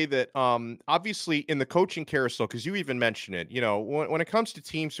to say that obviously in the coaching carousel, because you even mentioned it, when it comes to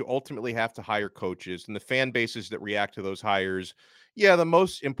teams who ultimately have to hire coaches and the fan bases that react to those hires, the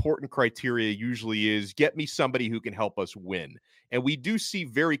most important criteria usually is get me somebody who can help us win. And we do see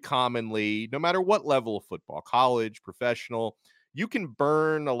very commonly, no matter what level of football, college, professional, you can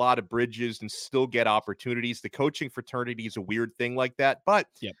burn a lot of bridges and still get opportunities. The coaching fraternity is a weird thing like that, but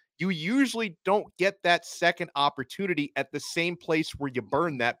you usually don't get that second opportunity at the same place where you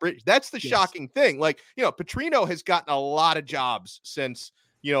burn that bridge. That's the shocking thing. Petrino has gotten a lot of jobs since,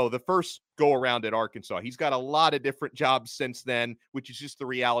 the first go around at Arkansas. He's got a lot of different jobs since then, which is just the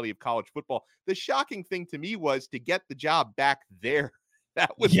reality of college football. The shocking thing to me was to get the job back there.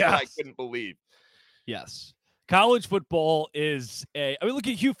 That was what I couldn't believe. Yes. College football is look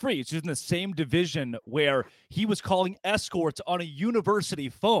at Hugh Freeze, who's in the same division where he was calling escorts on a university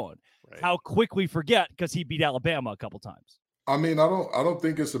phone. Right. How quick we forget because he beat Alabama a couple times. I mean, I don't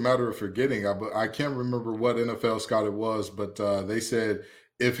think it's a matter of forgetting. I can't remember what NFL scout it was, but they said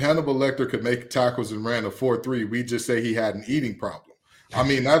if Hannibal Lecter could make tackles and ran a 4.3, we just say he had an eating problem. I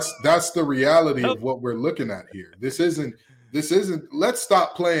mean, that's the reality of what we're looking at here. This isn't. Let's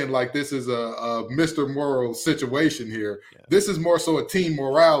stop playing like this is a Mr. Moral situation here. Yeah. This is more so a team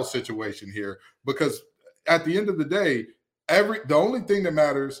morale situation here, because at the end of the day, the only thing that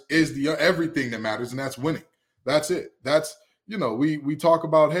matters is everything that matters, and that's winning. That's it. That's, we talk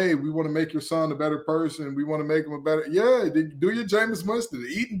about, hey, we want to make your son a better person. We want to make him a better. Yeah, do your Jameis Winston.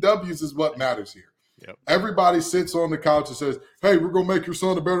 Eating W's is what matters here. Yep. Everybody sits on the couch and says, hey, we're going to make your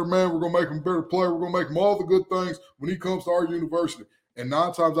son a better man. We're going to make him a better player. We're going to make him all the good things when he comes to our university. And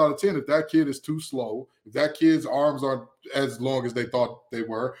 9 times out of 10, if that kid is too slow, if that kid's arms aren't as long as they thought they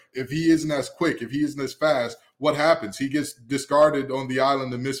were, if he isn't as quick, if he isn't as fast, what happens? He gets discarded on the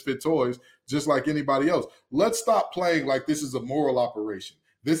island of misfit toys, just like anybody else. Let's stop playing like this is a moral operation.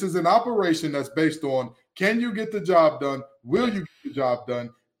 This is an operation that's based on, can you get the job done? Will you get the job done?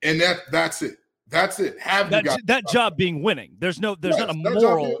 And that's it. That's it. That job being winning. There's not a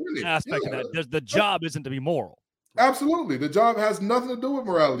moral aspect of that. The job isn't to be moral. Absolutely. The job has nothing to do with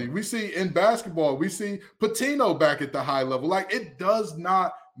morality. We see in basketball, we see Patino back at the high level. Like, it does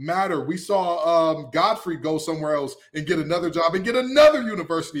not matter. We saw Godfrey go somewhere else and get another job and get another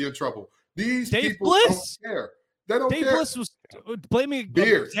university in trouble. These Dave people Bliss. don't care. They don't care. Dave Bliss was blaming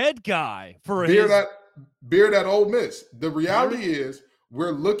a dead guy for Beard at Ole Miss. The reality is,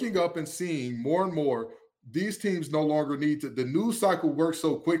 we're looking up and seeing more and more these teams no longer need to. The news cycle works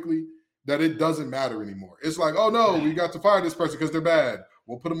so quickly that it doesn't matter anymore. It's like, oh, no, we got to fire this person because they're bad.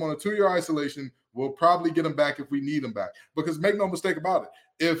 We'll put them on a 2-year isolation. We'll probably get them back if we need them back. Because make no mistake about it,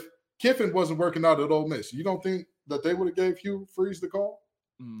 if Kiffin wasn't working out at Ole Miss, you don't think that they would have gave Hugh Freeze the call?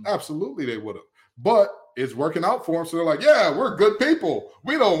 Absolutely they would have. But it's working out for them. So they're like, yeah, we're good people.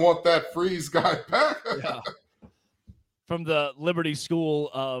 We don't want that Freeze guy back. Yeah. From the Liberty School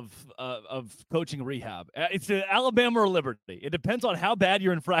of Coaching Rehab. It's Alabama or Liberty. It depends on how bad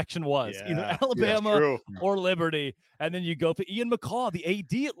your infraction was. Either Alabama or Liberty. And then you go for Ian McCaw, the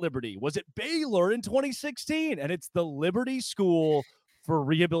AD at Liberty. Was it Baylor in 2016? And it's the Liberty School for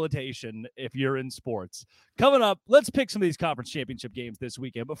Rehabilitation if you're in sports. Coming up, let's pick some of these conference championship games this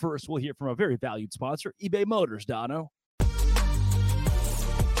weekend. But first, we'll hear from a very valued sponsor, eBay Motors, Dono.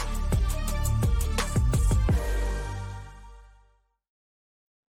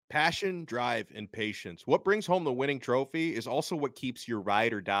 Passion, drive, and patience. What brings home the winning trophy is also what keeps your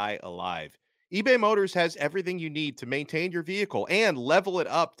ride or die alive. eBay Motors has everything you need to maintain your vehicle and level it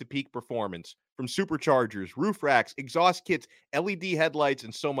up to peak performance. From superchargers, roof racks, exhaust kits, LED headlights,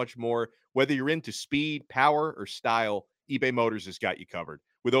 and so much more. Whether you're into speed, power, or style, eBay Motors has got you covered.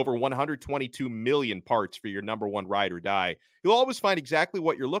 With over 122 million parts for your number one ride or die, you'll always find exactly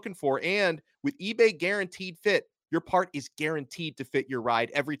what you're looking for. And with eBay Guaranteed Fit, your part is guaranteed to fit your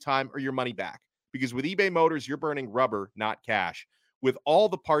ride every time or your money back. Because with eBay Motors, you're burning rubber, not cash. With all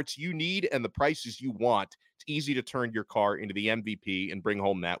the parts you need and the prices you want, it's easy to turn your car into the MVP and bring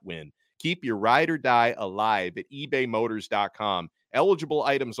home that win. Keep your ride or die alive at ebaymotors.com. Eligible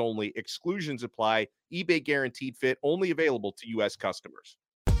items only. Exclusions apply. eBay Guaranteed Fit only available to U.S. customers.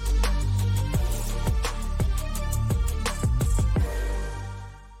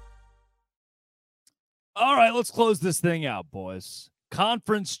 All right, let's close this thing out, boys.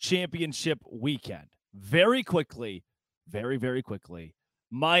 Conference championship weekend. Very quickly, very, very quickly.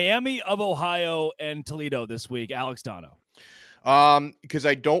 Miami of Ohio and Toledo this week. Alex Dono. Because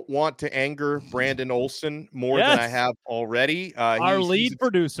I don't want to anger Brandon Olson more than I have already. Our lead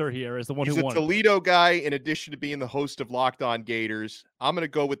producer here is the one who he's won. a Toledo guy, in addition to being the host of Locked On Gators. I'm going to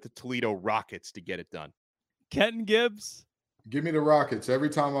go with the Toledo Rockets to get it done. Kenton Gibbs. Give me the Rockets. Every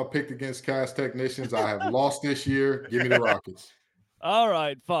time I picked against Cast Technicians, I have lost this year. Give me the Rockets. All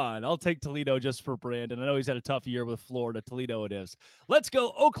right, fine. I'll take Toledo just for Brandon. I know he's had a tough year with Florida. Toledo it is. Let's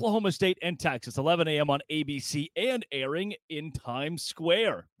go Oklahoma State and Texas, 11 a.m. on ABC and airing in Times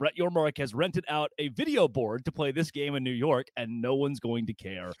Square. Brett Yormark has rented out a video board to play this game in New York, and no one's going to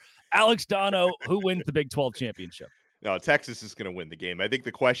care. Alex Dono, who wins the Big 12 championship? No, Texas is going to win the game. I think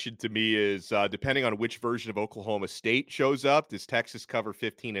the question to me is, depending on which version of Oklahoma State shows up, does Texas cover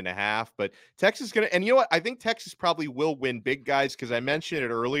 15.5? But Texas going to, and you know what? I think Texas probably will win big, guys, because I mentioned it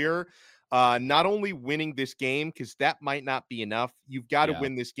earlier. Not only winning this game, because that might not be enough. You've got to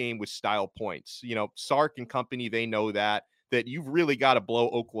win this game with style points. You know, Sark and company, they know that you've really got to blow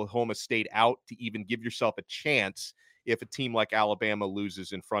Oklahoma State out to even give yourself a chance if a team like Alabama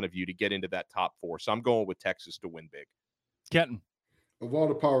loses in front of you to get into that top 4. So I'm going with Texas to win big. Kenton. Of all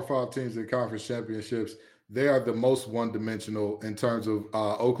the Power 5 teams in conference championships, they are the most one-dimensional in terms of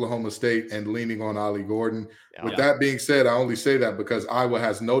Oklahoma State and leaning on Ollie Gordon. With that being said, I only say that because Iowa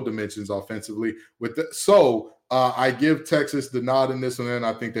has no dimensions offensively. I give Texas the nod in this one, and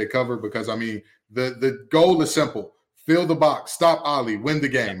I think they cover because, I mean, the goal is simple. Fill the box, stop Ollie, win the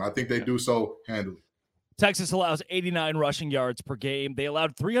game. I think they do so handily. Texas allows 89 rushing yards per game. They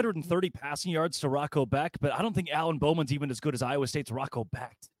allowed 330 passing yards to Rocco Beck, but I don't think Alan Bowman's even as good as Iowa State's Rocco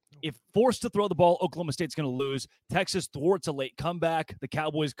Beck. If forced to throw the ball, Oklahoma State's going to lose. Texas thwarts a late comeback. The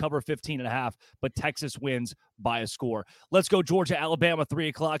Cowboys cover 15.5, but Texas wins by a score. Let's go Georgia, Alabama, 3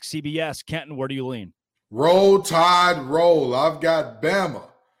 o'clock, CBS. Kenton, where do you lean? Roll Tide, roll. I've got Bama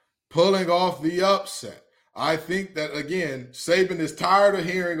pulling off the upset. I think that, again, Saban is tired of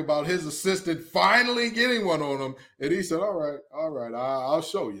hearing about his assistant finally getting one on him. And he said, all right, I'll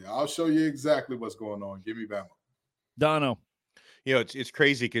show you. I'll show you exactly what's going on. Give me Bama. Dono. You know, it's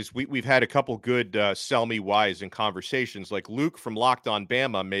crazy because we've had a couple good sell me whys in conversations. Like Luke from Locked On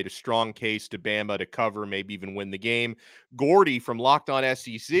Bama made a strong case to Bama to cover, maybe even win the game. Gordy from Locked On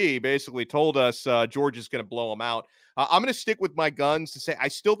SEC basically told us Georgia's going to blow them out. I'm going to stick with my guns to say I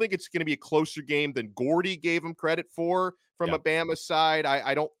still think it's going to be a closer game than Gordy gave him credit for from a Bama side.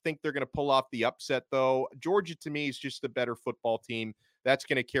 I don't think they're going to pull off the upset, though. Georgia, to me, is just a better football team. That's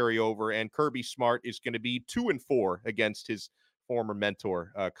going to carry over, and Kirby Smart is going to be 2-4 against his former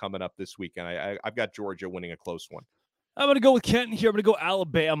mentor coming up this weekend. I've got Georgia winning a close one. I'm going to go with Kenton here. I'm going to go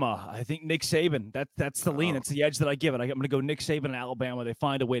Alabama. I think Nick Saban. That's the lean. That's the edge that I give it. I'm going to go Nick Saban and Alabama. They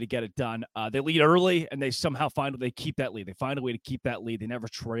find a way to get it done. They lead early, and they somehow they keep that lead. They find a way to keep that lead. They never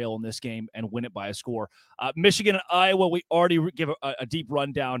trail in this game and win it by a score. Michigan and Iowa, we already give a deep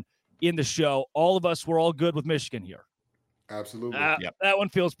rundown in the show. All of us, we're all good with Michigan here. Absolutely. That one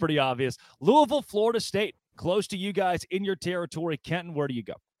feels pretty obvious. Louisville, Florida State, close to you guys in your territory. Kenton, where do you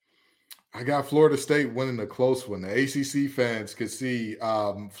go? I got Florida State winning a close one. The ACC fans could see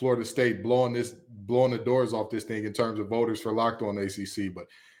Florida State blowing the doors off this thing in terms of voters for Locked On ACC. But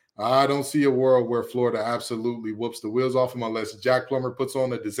I don't see a world where Florida absolutely whoops the wheels off them unless Jack Plummer puts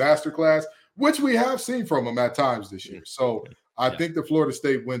on a disaster class, which we have seen from him at times this year. So I think the Florida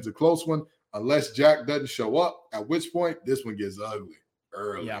State wins a close one unless Jack doesn't show up, at which point this one gets ugly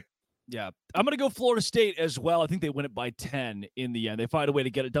early. Yeah. I'm going to go Florida State as well. I think they win it by 10 in the end. They find a way to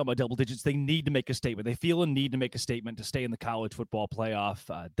get it done by double digits. They need to make a statement. They feel a need to make a statement to stay in the college football playoff.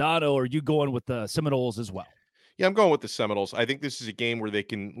 Dono, are you going with the Seminoles as well? Yeah, I'm going with the Seminoles. I think this is a game where they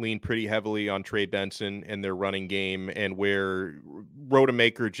can lean pretty heavily on Trey Benson and their running game, and where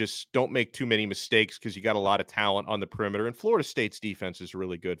Rodemaker just don't make too many mistakes because you got a lot of talent on the perimeter. And Florida State's defense is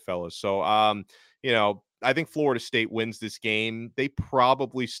really good, fellas. So, I think Florida State wins this game. They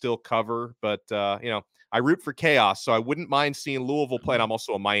probably still cover, but, I root for chaos, so I wouldn't mind seeing Louisville play. And I'm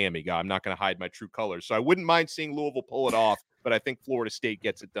also a Miami guy. I'm not going to hide my true colors. So I wouldn't mind seeing Louisville pull it off, but I think Florida State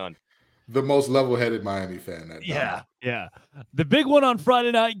gets it done. The most level-headed Miami fan. Yeah. The big one on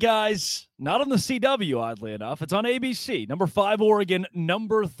Friday night, guys, not on the CW, oddly enough. It's on ABC. Number 5, Oregon.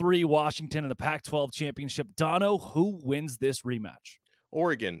 Number 3, Washington in the Pac-12 championship. Dono, who wins this rematch?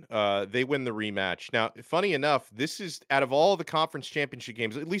 Oregon, they win the rematch. Now, funny enough, this is out of all the conference championship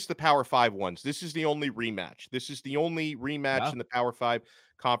games, at least the Power 5 ones, this is the only rematch. This is the only rematch in the Power 5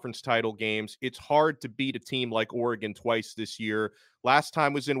 conference title games. It's hard to beat a team like Oregon twice this year. Last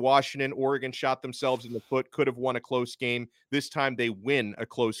time was in Washington. Oregon shot themselves in the foot, could have won a close game. This time they win a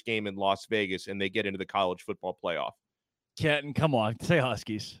close game in Las Vegas, and they get into the college football playoff. Kenton, come on, say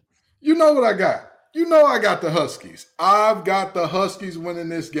Huskies. You know what I got? You know I got the Huskies. I've got the Huskies winning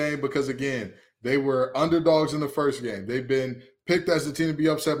this game because, again, they were underdogs in the first game. They've been picked as the team to be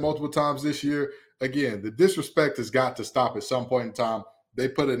upset multiple times this year. Again, the disrespect has got to stop at some point in time. They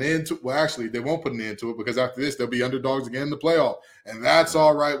put an end to – well, actually, they won't put an end to it because after this, they'll be underdogs again in the playoff. And that's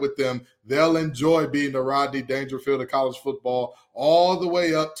all right with them. They'll enjoy being the Rodney Dangerfield of college football all the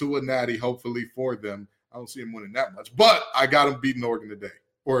way up to a natty, hopefully, for them. I don't see them winning that much. But I got them beating Oregon today,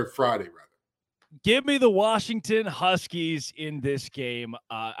 or Friday, rather. Give me the Washington Huskies in this game.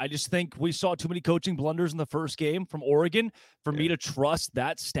 I just think we saw too many coaching blunders in the first game from Oregon for me to trust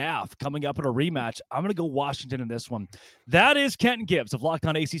that staff coming up in a rematch. I'm going to go Washington in this one. That is Kenton Gibbs of Locked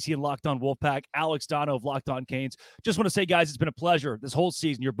On ACC and Locked On Wolfpack, Alex Dono of Locked On Canes. Just want to say, guys, it's been a pleasure this whole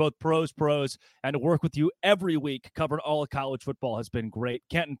season. You're both pros, and to work with you every week covering all of college football has been great.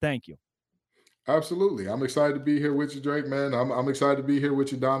 Kenton, thank you. Absolutely. I'm excited to be here with you, Drake, man. I'm excited to be here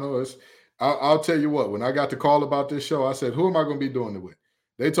with you, Dono. I'll tell you what, when I got the call about this show, I said, who am I going to be doing it with?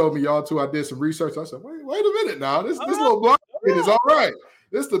 They told me y'all too. I did some research. I said, wait a minute now. This little blind kid is all right.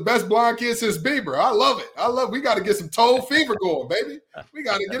 This is the best blind kid since Bieber. I love it. We got to get some toe fever going, baby. We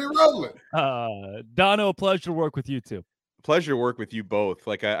got to get it rolling. Dono, a pleasure to work with you too. Pleasure to work with you both.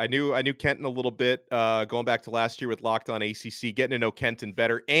 Like I knew Kenton a little bit going back to last year with Locked On ACC, getting to know Kenton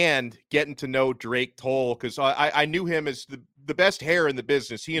better and getting to know Drake Toll because I knew him as the best hair in the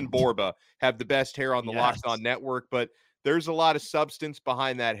business. He and Borba have the best hair on the Locked On network, but there's a lot of substance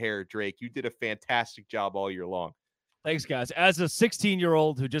behind that hair, Drake. You did a fantastic job all year long. Thanks, guys. As a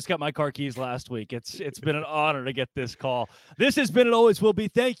 16-year-old who just got my car keys last week, it's been an honor to get this call. This has been and always will be.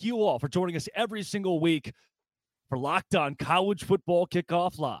 Thank you all for joining us every single week for Locked On College Football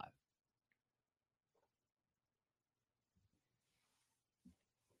Kickoff Live.